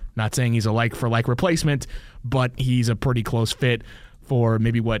with. Not saying he's a like for like replacement, but he's a pretty close fit for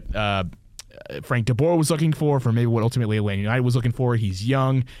maybe what Frank DeBoer was looking for maybe what ultimately Atlanta United was looking for. He's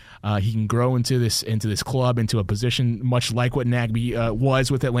young. He can grow into this club, into a position much like what Nagbe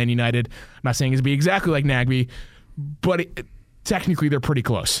was with Atlanta United. I'm not saying it's be exactly like Nagbe, but technically they're pretty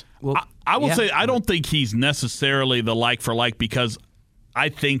close. Well, I will say I don't think he's necessarily the like for like, because I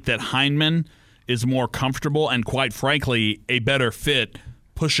think that Hyndman is more comfortable and, quite frankly, a better fit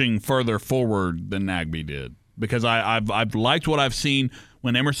pushing further forward than Nagbe did. Because I've liked what I've seen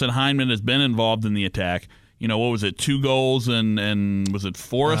when Emerson Hyndman has been involved in the attack. What was it, 2 goals and was it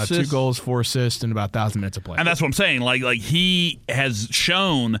 4 assists? 2 goals, 4 assists, and about 1,000 minutes of play. And that's what I'm saying. Like he has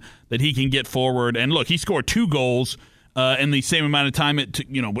shown that he can get forward. And look, he scored 2 goals in the same amount of time it took,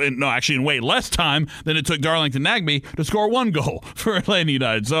 in way less time than it took Darlington Nagbe to score 1 goal for Atlanta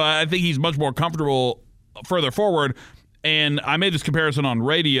United. So I think he's much more comfortable further forward. And I made this comparison on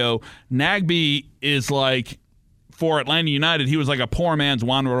radio. Nagbe is like, for Atlanta United, he was like a poor man's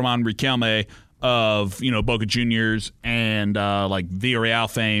Juan Roman Riquelme of Boca Juniors and like Villarreal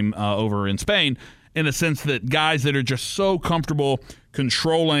fame over in Spain, in a sense that guys that are just so comfortable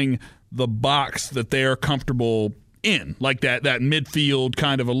controlling the box that they are comfortable in, like that midfield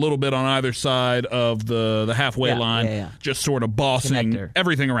kind of a little bit on either side of the halfway line, just sort of bossing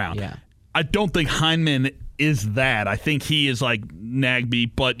everything around. Yeah. I don't think Hyndman is that. I think he is like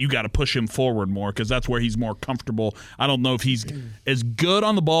Nagbe, but you got to push him forward more because that's where he's more comfortable. I don't know if he's as good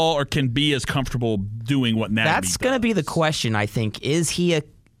on the ball or can be as comfortable doing what Nagbe does. That's going to be the question, I think. Is he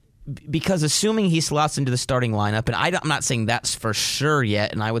because assuming he slots into the starting lineup, and I'm not saying that's for sure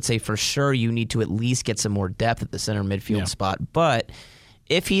yet, and I would say for sure you need to at least get some more depth at the center midfield spot. But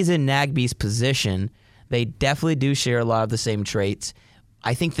if he's in Nagbe's position, they definitely do share a lot of the same traits.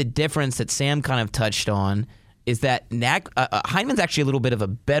 I think the difference that Sam kind of touched on is that Hyndman's actually a little bit of a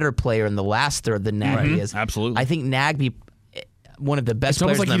better player in the last third than Nagbe is. Absolutely. I think Nagbe, one of the best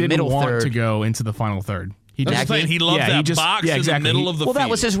players like in the middle third. He didn't want to go into the final third. He loves that box in the middle of the field. Well, that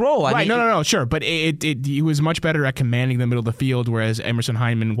was his role. I mean, no, sure. But he was much better at commanding the middle of the field, whereas Emerson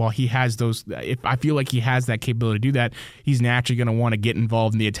Hyndman, while he has those, I feel like he has that capability to do that, he's naturally going to want to get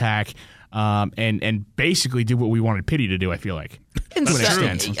involved in the attack and basically do what we wanted Pity to do, I feel like. To an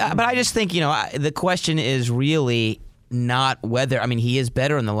extent. But I just think, the question is really not whether, he is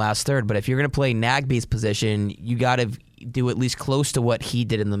better in the last third, but if you're going to play Nagbe's position, you got to do at least close to what he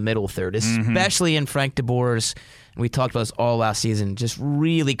did in the middle third, especially in Frank DeBoer's, and we talked about this all last season, just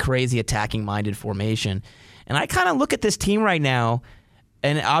really crazy attacking-minded formation. And I kind of look at this team right now,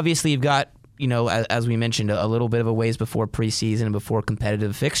 and obviously you've got, as we mentioned, a little bit of a ways before preseason and before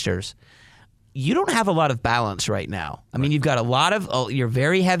competitive fixtures. You don't have a lot of balance right now. You've got a lot of, you're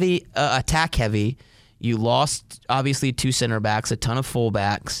very heavy, attack heavy. You lost, obviously, 2 center backs, a ton of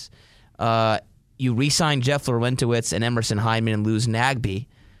fullbacks. You re-signed Jeff Larentowicz and Emerson Hyndman and lose Nagbe.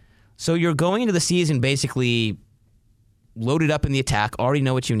 So you're going into the season basically loaded up in the attack, already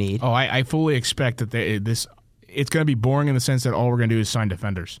know what you need. Oh, I fully expect that it's going to be boring in the sense that all we're going to do is sign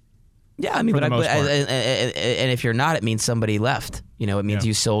defenders. Yeah, and if you're not, it means somebody left. It means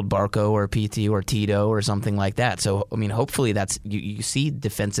you sold Barco or PT or Tito or something like that. So, hopefully that's you see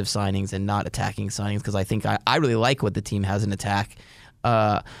defensive signings and not attacking signings, because I think I really like what the team has in attack.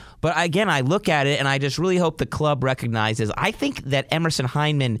 But again, I look at it and I just really hope the club recognizes. I think that Emerson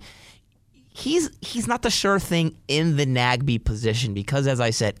Hyndman, he's not the sure thing in the Nagbe position because, as I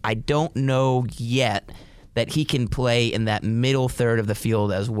said, I don't know yet that he can play in that middle third of the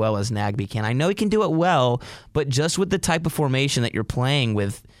field as well as Nagbe can. I know he can do it well, but just with the type of formation that you're playing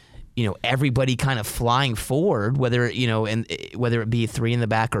with, everybody kind of flying forward, whether it be 3 in the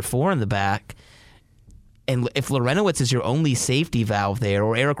back or 4 in the back. And if Larentowicz is your only safety valve there,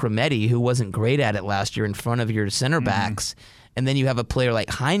 or Eric Remedi, who wasn't great at it last year in front of your center backs, and then you have a player like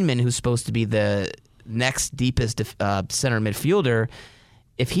Hyndman who's supposed to be the next deepest center midfielder,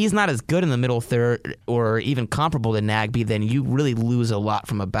 if he's not as good in the middle third or even comparable to Nagbe, then you really lose a lot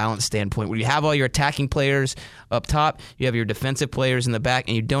from a balance standpoint, where you have all your attacking players up top, you have your defensive players in the back,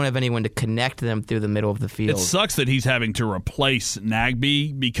 and you don't have anyone to connect them through the middle of the field. It sucks that he's having to replace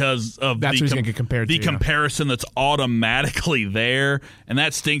Nagbe because of the comparison that's automatically there, and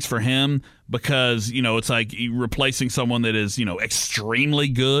that stinks for him because, it's like replacing someone that is, extremely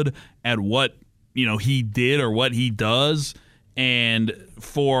good at what, he did or what he does. And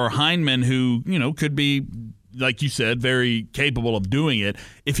for Hyndman, who, could be, like you said, very capable of doing it,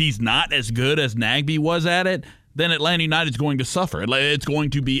 if he's not as good as Nagbe was at it, then Atlanta United is going to suffer. It's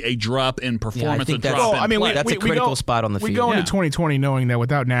going to be a drop in performance. That's a critical spot on the field. We go into 2020 knowing that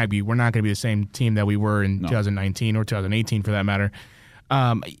without Nagbe, we're not going to be the same team that we were in 2019 or 2018 for that matter.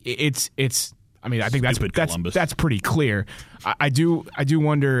 I mean, I think Columbus. that's pretty clear. I do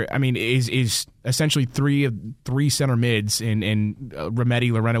wonder. I mean, is essentially three center mids in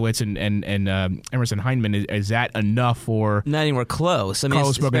Remedi, Lorenowitz, and Emerson Hyndman, is that enough for not anywhere close? I mean,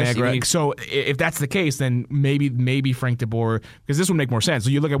 Carlos Bocanegra? So if that's the case, then maybe Frank de Boer, because this would make more sense. So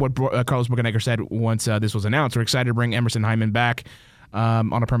you look at what Carlos Bocanegra said once this was announced. We're excited to bring Emerson Hyndman back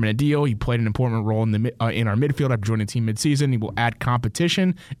on a permanent deal. He played an important role in our midfield after joining the team midseason. He will add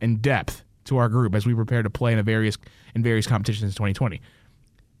competition and depth to our group as we prepare to play in various competitions in 2020.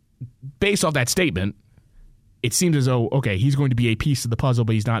 Based off that statement, it seems as though, okay, he's going to be a piece of the puzzle,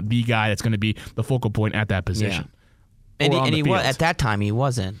 but he's not the guy that's going to be the focal point at that position. Yeah. And he was, at that time, he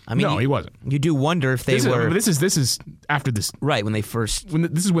wasn't. I mean, no, he wasn't. You do wonder if they were. This is after this, right? When they first.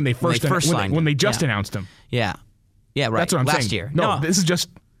 This is when they first signed when they just announced him. Yeah, right. That's what I'm saying. Last year. No, this is just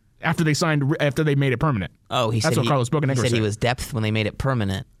after they made it permanent. Oh, that's what Carlos Bocanegra said. He was depth when they made it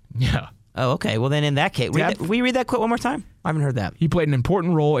permanent. Yeah. Oh, okay. Well, then in that case, will you read that quote one more time? I haven't heard that. He played an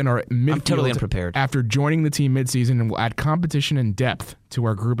important role in our midfield. I'm totally unprepared. After joining the team midseason, and will add competition and depth to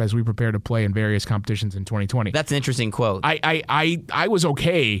our group as we prepare to play in various competitions in 2020. That's an interesting quote. I was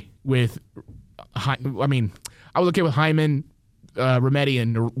okay with. I was okay with Hyndman, Remedi,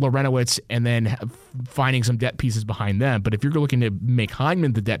 and Lorenowitz, and then finding some depth pieces behind them. But if you're looking to make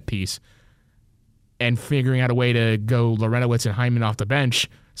Hyndman the depth piece and figuring out a way to go Lorenowitz and Hyndman off the bench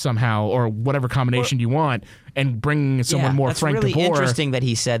somehow, or whatever combination you want, and bringing in someone more Frank de Boer. That's really interesting that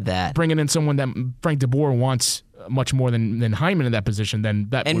he said that. Bringing in someone that Frank de Boer wants much more than Hyndman in that position, then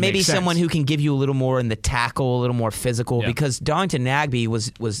that and would maybe make sense. Someone who can give you a little more in the tackle, a little more physical, because Darlington Nagbe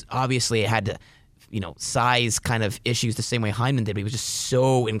was obviously had to, size kind of issues the same way Hyndman did. But he was just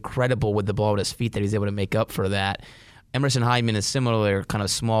so incredible with the ball at his feet that he was able to make up for that. Emerson Hyndman is similar, kind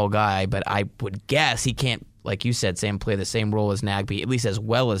of small guy, but I would guess he can't, like you said, Sam, play the same role as Nagbe, at least as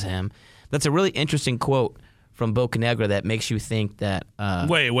well as him. That's a really interesting quote from Bocanegra that makes you think that.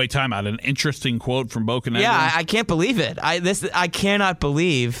 Wait, time out. An interesting quote from Bocanegra? Yeah, I can't believe it. I cannot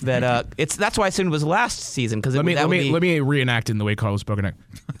believe that. That's why I assumed it was last season. Because let me reenact it in the way Carlos Bocanegra.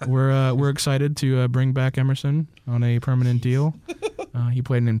 We're excited to bring back Emerson on a permanent deal. He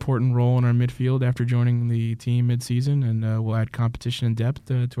played an important role in our midfield after joining the team midseason, and will add competition and depth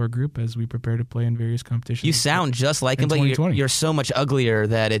to our group as we prepare to play in various competitions. You sound just like him, but you're so much uglier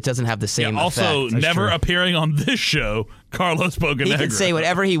that it doesn't have the same effect. Also, never appearing on this show, Carlos Bocanegra. He could say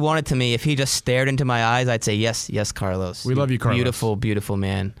whatever he wanted to me. If he just stared into my eyes, I'd say, yes, Carlos. We love you, Carlos. Beautiful, beautiful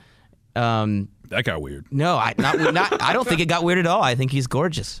man. That got weird. No, I don't think it got weird at all. I think he's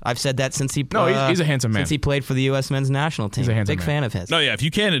gorgeous. I've said that since he. No, he's a handsome man. Since he played for the U.S. men's national team. He's a handsome Big man. fan of his. No, yeah. If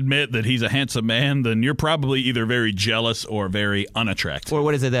you can't admit that he's a handsome man, then you're probably either very jealous or very unattractive. Or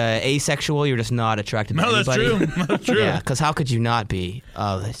what is it? Asexual? You're just not attracted to anybody. No, that's true. That's true. Yeah, because how could you not be?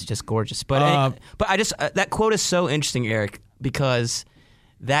 Oh, that's just gorgeous. But I just that quote is so interesting, Eric, because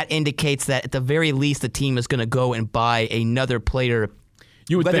that indicates that at the very least the team is going to go and buy another player.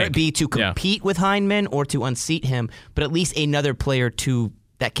 Whether it be to compete with Hyndman or to unseat him, but at least another player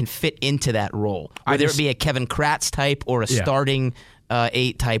that can fit into that role. Whether it be a Kevin Kratz type or a starting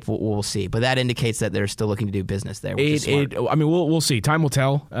 8 type, we'll see. But that indicates that they're still looking to do business there. Which is smart. We'll see. Time will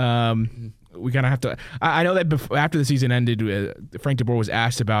tell. We kind of have to. I know that after the season ended, Frank de Boer was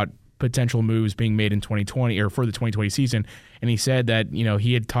asked about potential moves being made in 2020 or for the 2020 season, and he said that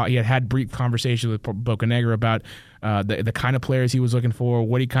he had brief conversations with Bocanegra about the kind of players he was looking for,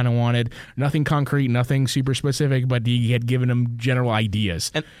 what he kind of wanted. Nothing concrete, nothing super specific, but he had given him general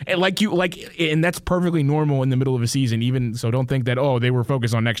ideas. And that's perfectly normal in the middle of a season. Even so, don't think that they were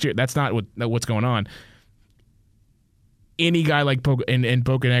focused on next year. That's not what's going on. Any guy like in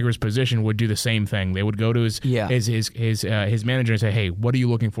Bocanegra's position would do the same thing. They would go to his manager and say, "Hey, what are you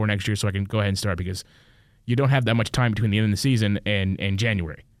looking for next year, so I can go ahead and start?" Because you don't have that much time between the end of the season and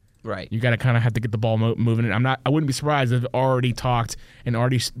January. Right. You got to kind of have to get the ball moving. I wouldn't be surprised if they've already talked and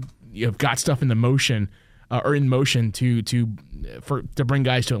already got stuff in motion to bring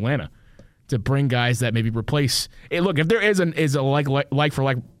guys to Atlanta, to bring guys that maybe replace. Hey, look, if there is a like for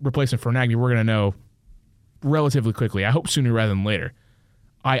like replacement for Nagbe, we're gonna know relatively quickly. I hope sooner rather than later.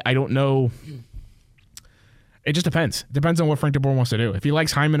 I don't know. It just depends. It depends on what Frank de Boer wants to do. If he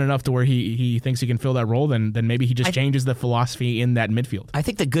likes Hyndman enough to where he thinks he can fill that role, then maybe he just changes the philosophy in that midfield. I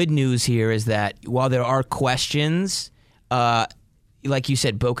think the good news here is that while there are questions, like you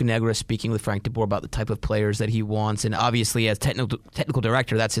said, Bocanegra speaking with Frank de Boer about the type of players that he wants, and obviously as technical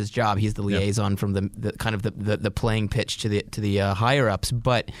director, that's his job. He's the liaison from the kind of the playing pitch to the higher ups.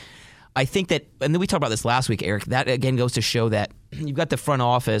 But I think that, and then we talked about this last week, Eric, that again goes to show that you've got the front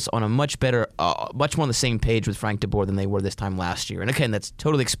office on a much better, much more on the same page with Frank de Boer than they were this time last year. And again, that's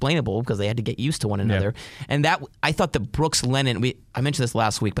totally explainable because they had to get used to one another. Yeah. And that, I thought the Brooks Lennon, I mentioned this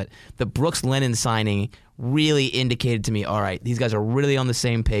last week, but the Brooks Lennon signing really indicated to me, all right, these guys are really on the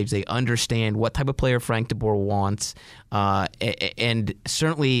same page. They understand what type of player Frank de Boer wants. And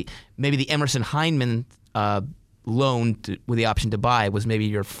certainly maybe the Emerson Hyndman loan with the option to buy was maybe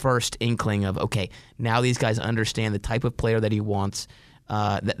your first inkling of, okay, now these guys understand the type of player that he wants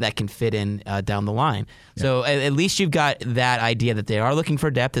that can fit in down the line. Yeah. So at least you've got that idea that they are looking for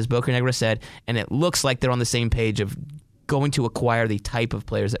depth, as Bocanegra said, and it looks like they're on the same page of going to acquire the type of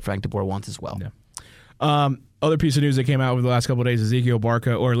players that Frank de Boer wants as well. Yeah. Other piece of news that came out over the last couple of days, Ezequiel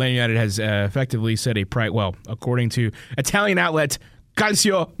Barco, or Atlanta United has effectively set a price, well, according to Italian outlet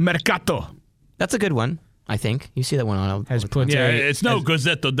Calcio Mercato. That's a good one. I think you see that one on. It's no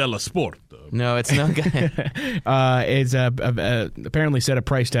Gazzetta dello Sport. No, it's not good. It's apparently set a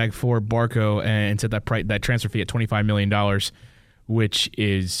price tag for Barco and set that transfer fee at $25 million, which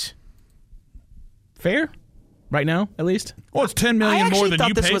is fair right now, at least. Well, it's $10 million more than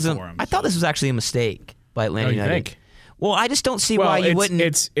you paid for him. I thought this was actually a mistake by Atlanta United. Think? Well, I just don't see why you wouldn't.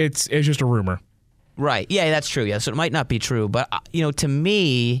 It's just a rumor, right? Yeah, that's true. Yeah, so it might not be true, but to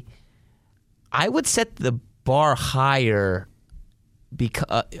me, I would set the bar higher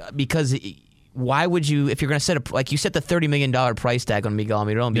because why would you, if you're going to set you set the $30 million price tag on Miguel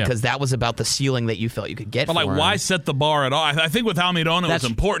Almiron because that was about the ceiling that you felt you could get but for him. Why set the bar at all? I think with Almiron it was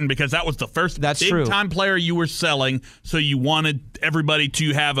important because that was the first big-time player you were selling, so you wanted everybody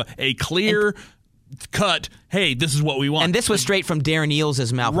to have a clear cut, hey, this is what we want. And this was straight from Darren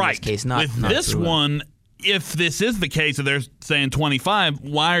Eales' mouth in this case. With this one, if this is the case, if they're saying 25,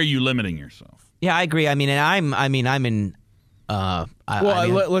 why are you limiting yourself? Yeah, I agree. I mean, and I'm in.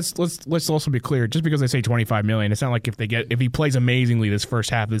 Let's also be clear. Just because they say $25 million, it's not like if he plays amazingly this first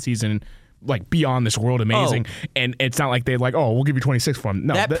half of the season, like beyond this world amazing, and it's not like they're like, oh, we'll give you 26 for him.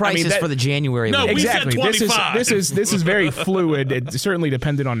 No, that price is for the January. No, win. Exactly. We said 25. This is very fluid. It's certainly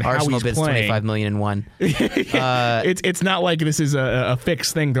dependent on Arsenal how he's playing. $25 million and one. It's not like this is a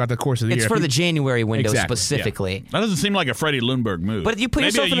fixed thing throughout the course of the year. It's for the January window specifically. Yeah. That doesn't seem like a Freddie Lundberg move. But you put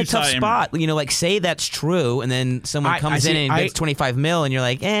yourself in a tough spot. Like say that's true, and then someone comes in and bids $25 million, and you're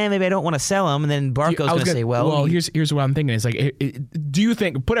like, maybe I don't want to sell him, and then Barco's going to say, well, here's what I'm thinking. It's like, do you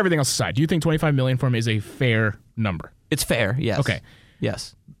think, put everything else aside, do you think $25 million for him is a fair number? It's fair, yes. Okay.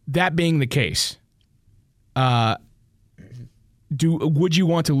 Yes. That being the case, would you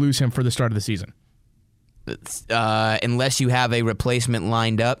want to lose him for the start of the season? Unless you have a replacement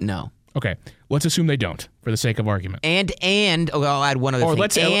lined up, no. Okay. Let's assume they don't, for the sake of argument. And I'll add one other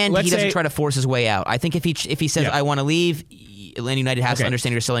thing. He doesn't try to force his way out. I think if he says, I want to leave, Atlanta United has to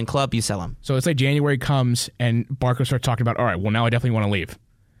understand you're a selling club, you sell him. So let's say January comes and Barco starts talking about, all right, well, now I definitely want to leave.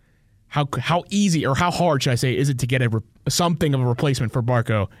 How easy or how hard, should I say, is it to get something of a replacement for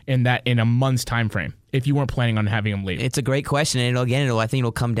Barco in a month's time frame if you weren't planning on having him leave? It's a great question, and I think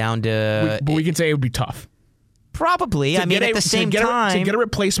it'll come down to. But we can say it would be tough. Probably. At the same time, to get a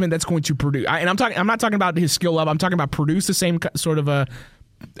replacement that's going to produce, and I'm not talking about his skill level. I'm talking about produce the same sort of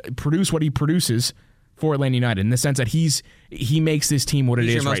produce what he produces for Atlanta United in the sense that he makes this team what it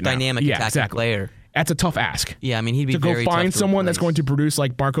is right now. He's your most dynamic attacking player. That's a tough ask. Yeah, I mean, he'd be to very go find tough someone that's going to produce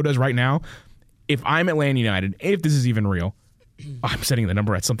like Barco does right now. If I'm Atlanta United, if this is even real, I'm setting the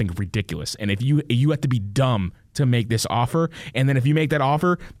number at something ridiculous. And if you have to be dumb to make this offer, and then if you make that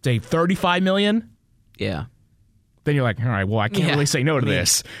offer, say $35 million, then you're like, all right, well, I can't really say no to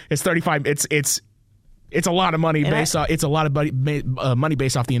this. It's 35. It's a lot of money it's a lot of money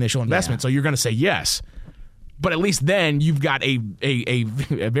based off the initial investment. So you're going to say yes. But at least then you've got a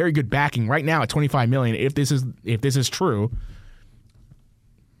very good backing right now at $25 million. If this is true,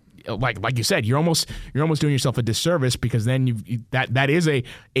 like you said, you're almost doing yourself a disservice because then that is a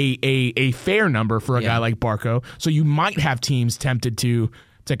fair number for a guy like Barco. So you might have teams tempted to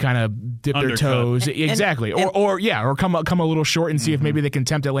kind of dip their toes, or come a little short and see if maybe they can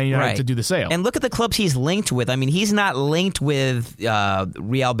tempt Atlanta United to do the sale. And look at the clubs he's linked with. I mean, he's not linked with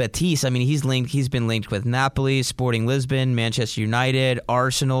Real Betis. I mean, he's been linked with Napoli, Sporting Lisbon, Manchester United,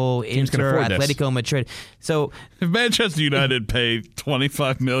 Arsenal, Inter, Atletico Madrid. So if Manchester United paid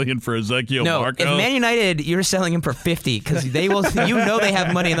 $25 million for Ezequiel Barco, if Man United, you're selling him for $50 because they will. They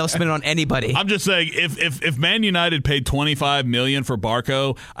have money and they'll spend it on anybody. I'm just saying, if Man United paid $25 million for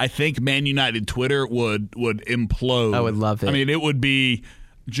Barco, I think Man United Twitter would implode. I would love it. I mean, it would be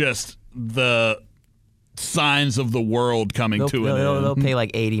just the signs of the world coming to an end. They'll pay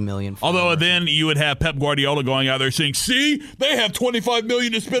like $80 million. Although then you would have Pep Guardiola going out there saying, "See, they have $25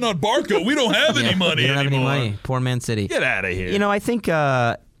 million to spend on Barco. We don't have any money we don't anymore. have any money. Poor Man City. Get out of here." I think.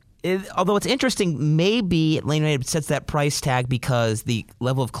 Although it's interesting, maybe Atlanta United sets that price tag because the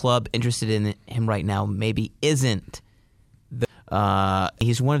level of club interested in him right now maybe isn't.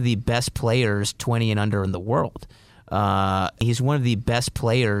 He's one of the best players 20 and under in the world. He's one of the best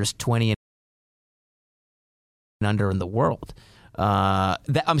players 20 and under in the world.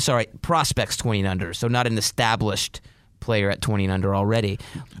 I'm sorry, prospects 20 and under, so not an established player at 20 and under already.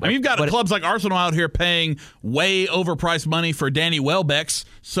 You've got clubs like Arsenal out here paying way overpriced money for Danny Welbeck's,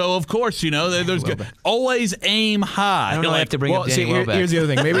 so of course, there's always aim high. I don't know. I have to bring up Danny Welbeck. Here's the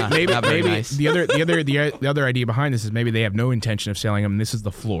other thing. Maybe nice. the other idea behind this is maybe they have no intention of selling him. This is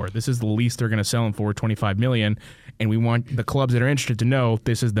the floor. This is the least they're going to sell him for, $25 million. And we want the clubs that are interested to know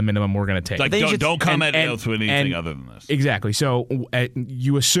this is the minimum we're going to take. Like, don't come at us with anything other than this. Exactly. So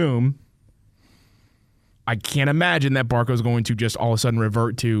you assume. I can't imagine that Barco's going to just all of a sudden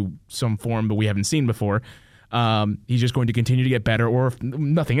revert to some form that we haven't seen before. He's just going to continue to get better, or if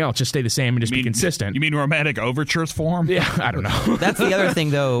nothing else, just stay the same and just be consistent. You mean romantic overtures form? Yeah, I don't know. That's the other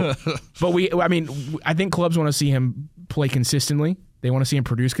thing, though. But I think clubs want to see him play consistently. They want to see him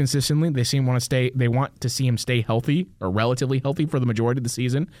produce consistently. They want to see him stay healthy or relatively healthy for the majority of the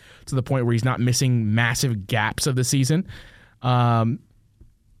season, to the point where he's not missing massive gaps of the season.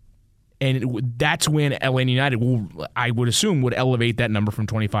 And that's when Atlanta United I would assume, would elevate that number from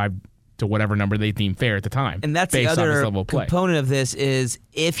 25 to whatever number they deem fair at the time. And that's the other component of this is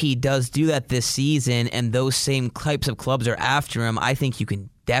if he does do that this season and those same types of clubs are after him, I think you can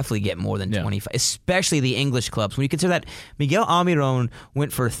definitely get more than 25, especially the English clubs. When you consider that Miguel Almiron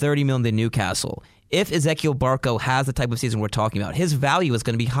went for $30 million to Newcastle, if Ezequiel Barco has the type of season we're talking about, his value is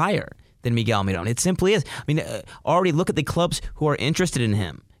going to be higher than Miguel Almiron. It simply is. Already look at the clubs who are interested in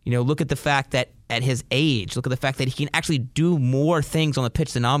him. Look at the fact that at his age, look at the fact that he can actually do more things on the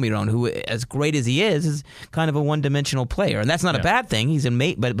pitch than Almiron, who, as great as he is kind of a one-dimensional player. And that's not a bad thing. He's a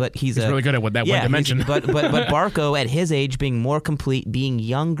mate, but he's really good at that one dimension. But Barco, at his age, being more complete, being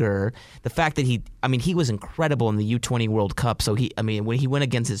younger, the fact that he was incredible in the U20 World Cup. So when he went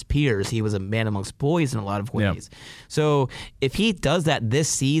against his peers, he was a man amongst boys in a lot of ways. Yeah. So if he does that this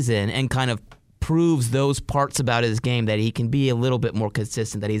season and kind of proves those parts about his game, that he can be a little bit more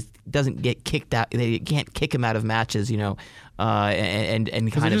consistent, that he doesn't get kicked out, that you can't kick him out of matches, and kind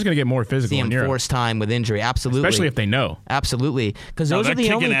of just going to get more physical. See him force time with injury, absolutely, especially if they know, absolutely, because those are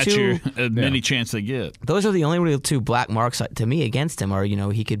the only two. Any chance they get. Those are the only real two black marks to me against him. Are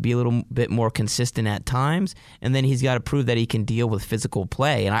he could be a little bit more consistent at times, and then he's got to prove that he can deal with physical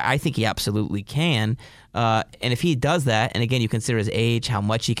play, and I think he absolutely can. And if he does that, and again, you consider his age, how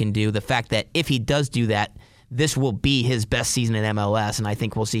much he can do, the fact that if he does do that, this will be his best season in MLS, and I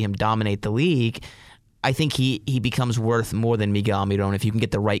think we'll see him dominate the league. I think he becomes worth more than Miguel Almiron if you can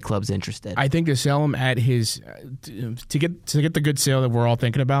get the right clubs interested. I think to sell him at his to get the good sale that we're all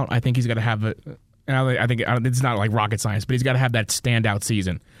thinking about, I think he's got to have I think it's not like rocket science, but he's got to have that standout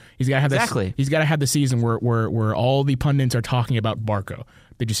season. He's got to have exactly. He's got to have the season where all the pundits are talking about Barco.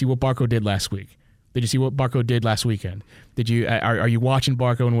 Did you see what Barco did last week? Did you see what Barco did last weekend? Are you watching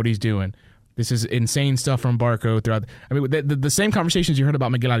Barco and what he's doing? This is insane stuff from Barco throughout. The same conversations you heard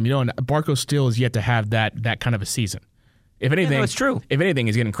about Miguel Almiron, Barco still is yet to have that kind of a season. If anything, it's true. If anything,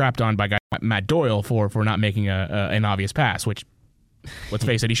 he's getting crapped on by guy Matt Doyle for not making an obvious pass, which, let's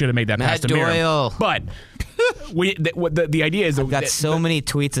face it, he should have made that pass to Doyle. But the idea is I've got so many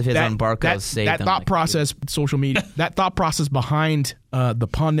tweets of his on Barco's saved. That thought process, social media, that thought process behind the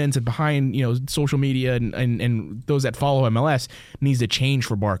pundits and behind social media and those that follow MLS needs to change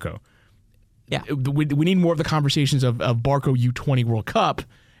for Barco. Yeah, we need more of the conversations of Barco U20 World Cup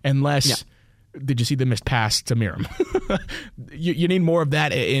and less. Yeah. Did you see the missed pass to Miram? you need more of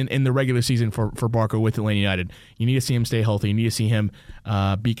that in the regular season for Barco with Atlanta United. You need to see him stay healthy. You need to see him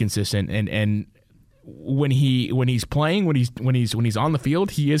be consistent. And when he's playing, when he's on the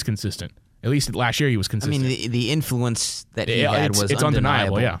field, he is consistent. At least last year he was consistent. The influence that he had was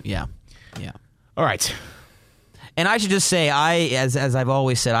undeniable. Yeah. All right. And I should just say, as I've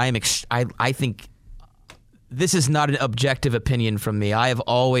always said, I think this is not an objective opinion from me. I have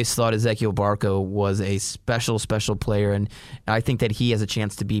always thought Ezequiel Barco was a special player, and I think that he has a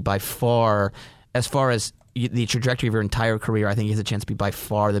chance to be by far, as far as the trajectory of your entire career, I think he has a chance to be by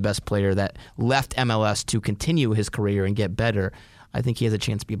far the best player that left MLS to continue his career and get better. I think he has a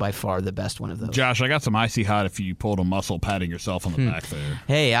chance to be by far the best one of those. Josh, I got some icy hot if you pulled a muscle patting yourself on the back there.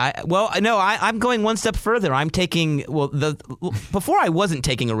 Hey, I'm going one step further. I'm taking, before I wasn't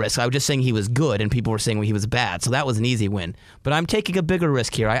taking a risk. I was just saying he was good, and people were saying he was bad, so that was an easy win. But I'm taking a bigger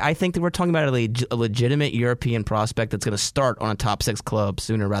risk here. I think that we're talking about a legitimate European prospect that's going to start on a top 6 club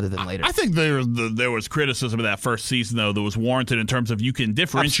sooner rather than later. I think there was criticism of that first season, though, that was warranted in terms of you can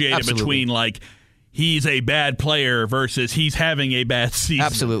differentiate it between, like, he's a bad player versus he's having a bad season.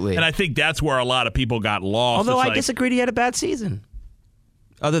 Absolutely. And I think that's where a lot of people got lost. Although I disagreed he had a bad season.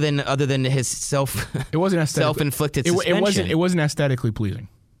 Other than his self-inflicted suspension. It wasn't aesthetically pleasing.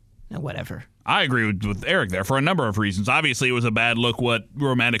 Whatever. I agree with Eric there for a number of reasons. Obviously, it was a bad look what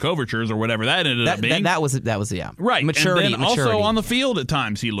Romantic Overtures or whatever that ended up being. That was yeah. Right. Maturity. And then also on the field at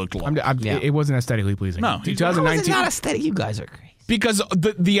times he looked low. It wasn't aesthetically pleasing. No. 2019. How is it not aesthetic? You guys are crazy. Because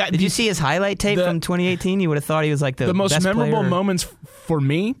did you see his highlight tape from 2018? You would have thought he was like the most best memorable player. moments for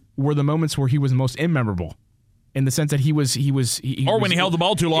me were the moments where he was most immemorable, in the sense that he was when he held the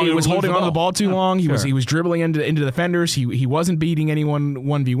ball too long. He was holding on to the ball too long. He was dribbling into defenders. He wasn't beating anyone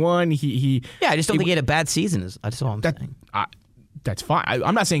 1v1. I just don't think he had a bad season. That's all I'm saying. That's fine.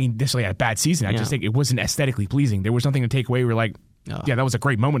 I'm not saying he necessarily had a bad season. I just think it wasn't aesthetically pleasing. There was something to take away. We're like, yeah, that was a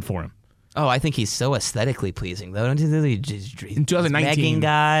great moment for him. Oh, I think he's so aesthetically pleasing, though. Don't you think in 2019,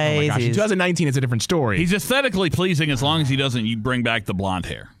 guys? Oh my gosh, in 2019, it's a different story. He's aesthetically pleasing as long as he doesn't bring back the blonde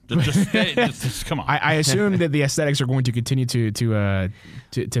hair. Just come on. I assume that the aesthetics are going to continue to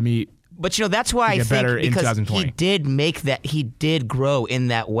meet. But that's why I think because he did make that, he did grow in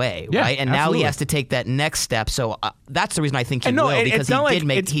that way, right? And now he has to take that next step. So that's the reason I think he will, because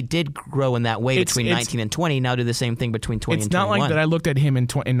he did grow in that way between 19 and 20. Now do the same thing between 20 and 21. It's not like that I looked at him in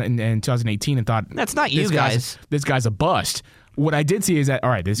 2018 and thought, that's not you guys. This guy's a bust. What I did see is that,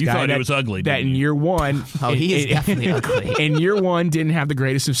 all right, this you guy thought he was ugly. That in year one, he is definitely ugly. In year one, didn't have the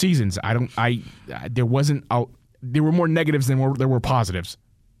greatest of seasons. There were more negatives than there were positives,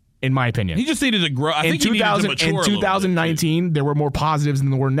 in my opinion. He just needed to grow. I think he needed to mature. In 2019, there were more positives than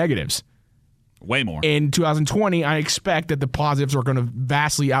there were negatives. Way more. In 2020, I expect that the positives are going to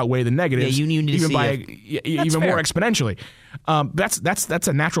vastly outweigh the negatives. Yeah, you need to even more exponentially. That's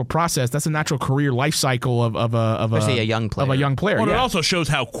a natural process. That's a natural career life cycle of especially a young player. Of a young player. Well, it also shows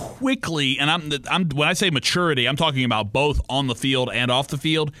how quickly, and I'm when I say maturity, I'm talking about both on the field and off the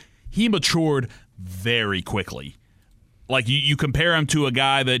field. He matured very quickly. Like, you compare him to a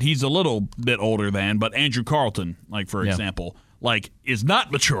guy that he's a little bit older than, but Andrew Carlton, like, for example, like, is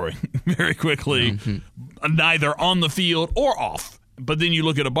not maturing very quickly, neither on the field or off. But then you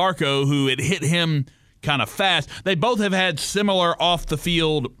look at Abarco, who it hit him kind of fast. They both have had similar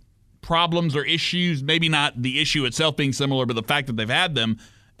off-the-field problems or issues, maybe not the issue itself being similar, but the fact that they've had them.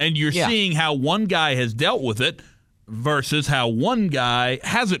 And you're seeing how one guy has dealt with it versus how one guy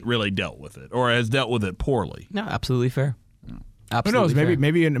hasn't really dealt with it or has dealt with it poorly. No, absolutely fair. Who knows?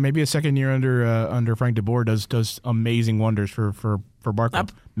 Maybe a second year under Frank DeBoer does amazing wonders for Barco.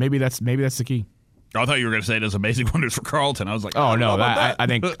 Maybe that's the key. I thought you were going to say it does amazing wonders for Carlton. I was like, oh no, I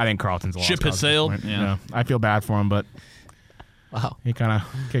think Carlton's a lost ship has sailed. Yeah. No, I feel bad for him, but wow, he kind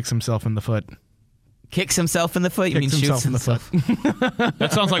of kicks himself in the foot. Kicks himself in the foot? You mean shoots himself?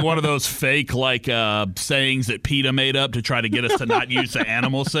 That sounds like one of those fake sayings that PETA made up to try to get us to not use the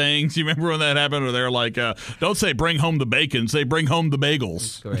animal sayings. You remember when that happened? Or they're like, don't say bring home the bacon, say bring home the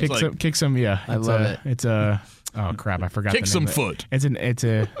bagels. Kick some, yeah. I love it. It's a oh crap, I forgot. Kick the some name foot. It's an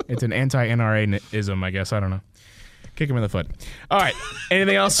anti-NRA-ism, I guess. I don't know. Kick him in the foot. All right.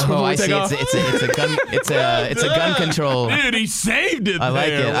 Anything else? I see. It's a gun control. Dude, he saved it. I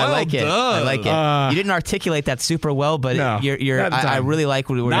like it. I like it. You didn't articulate that super well, but I really like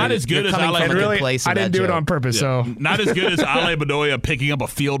what we're not as good as I didn't do it on purpose. So not as good as Ale Bedoya picking up a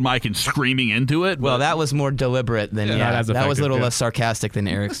field mic and screaming into it. Well, that was more deliberate than that was a little less sarcastic than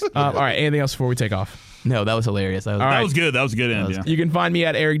Eric's. All right. Anything else before we take off? No, that was hilarious. That was good. That was a good end. Yeah. You can find me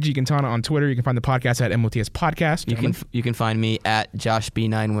at Eric G. Quintana on Twitter. You can find the podcast at MOTS Podcast. You can find me at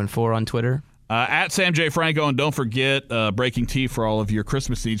JoshB914 on Twitter. At Sam J. Franco, and don't forget Breaking Tea for all of your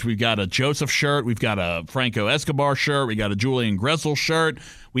Christmas needs. We've got a Joseph shirt. We've got a Franco Escobar shirt. We got a Julian Gressel shirt.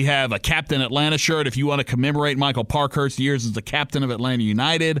 We have a Captain Atlanta shirt if you want to commemorate Michael Parkhurst's years as the captain of Atlanta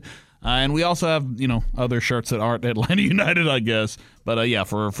United. And we also have, other shirts that aren't Atlanta United, I guess. But,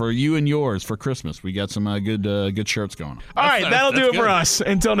 for you and yours for Christmas, we got some good shirts going on. All right, that'll do it for us.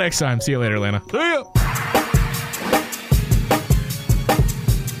 Until next time. See you later, Atlanta. See ya.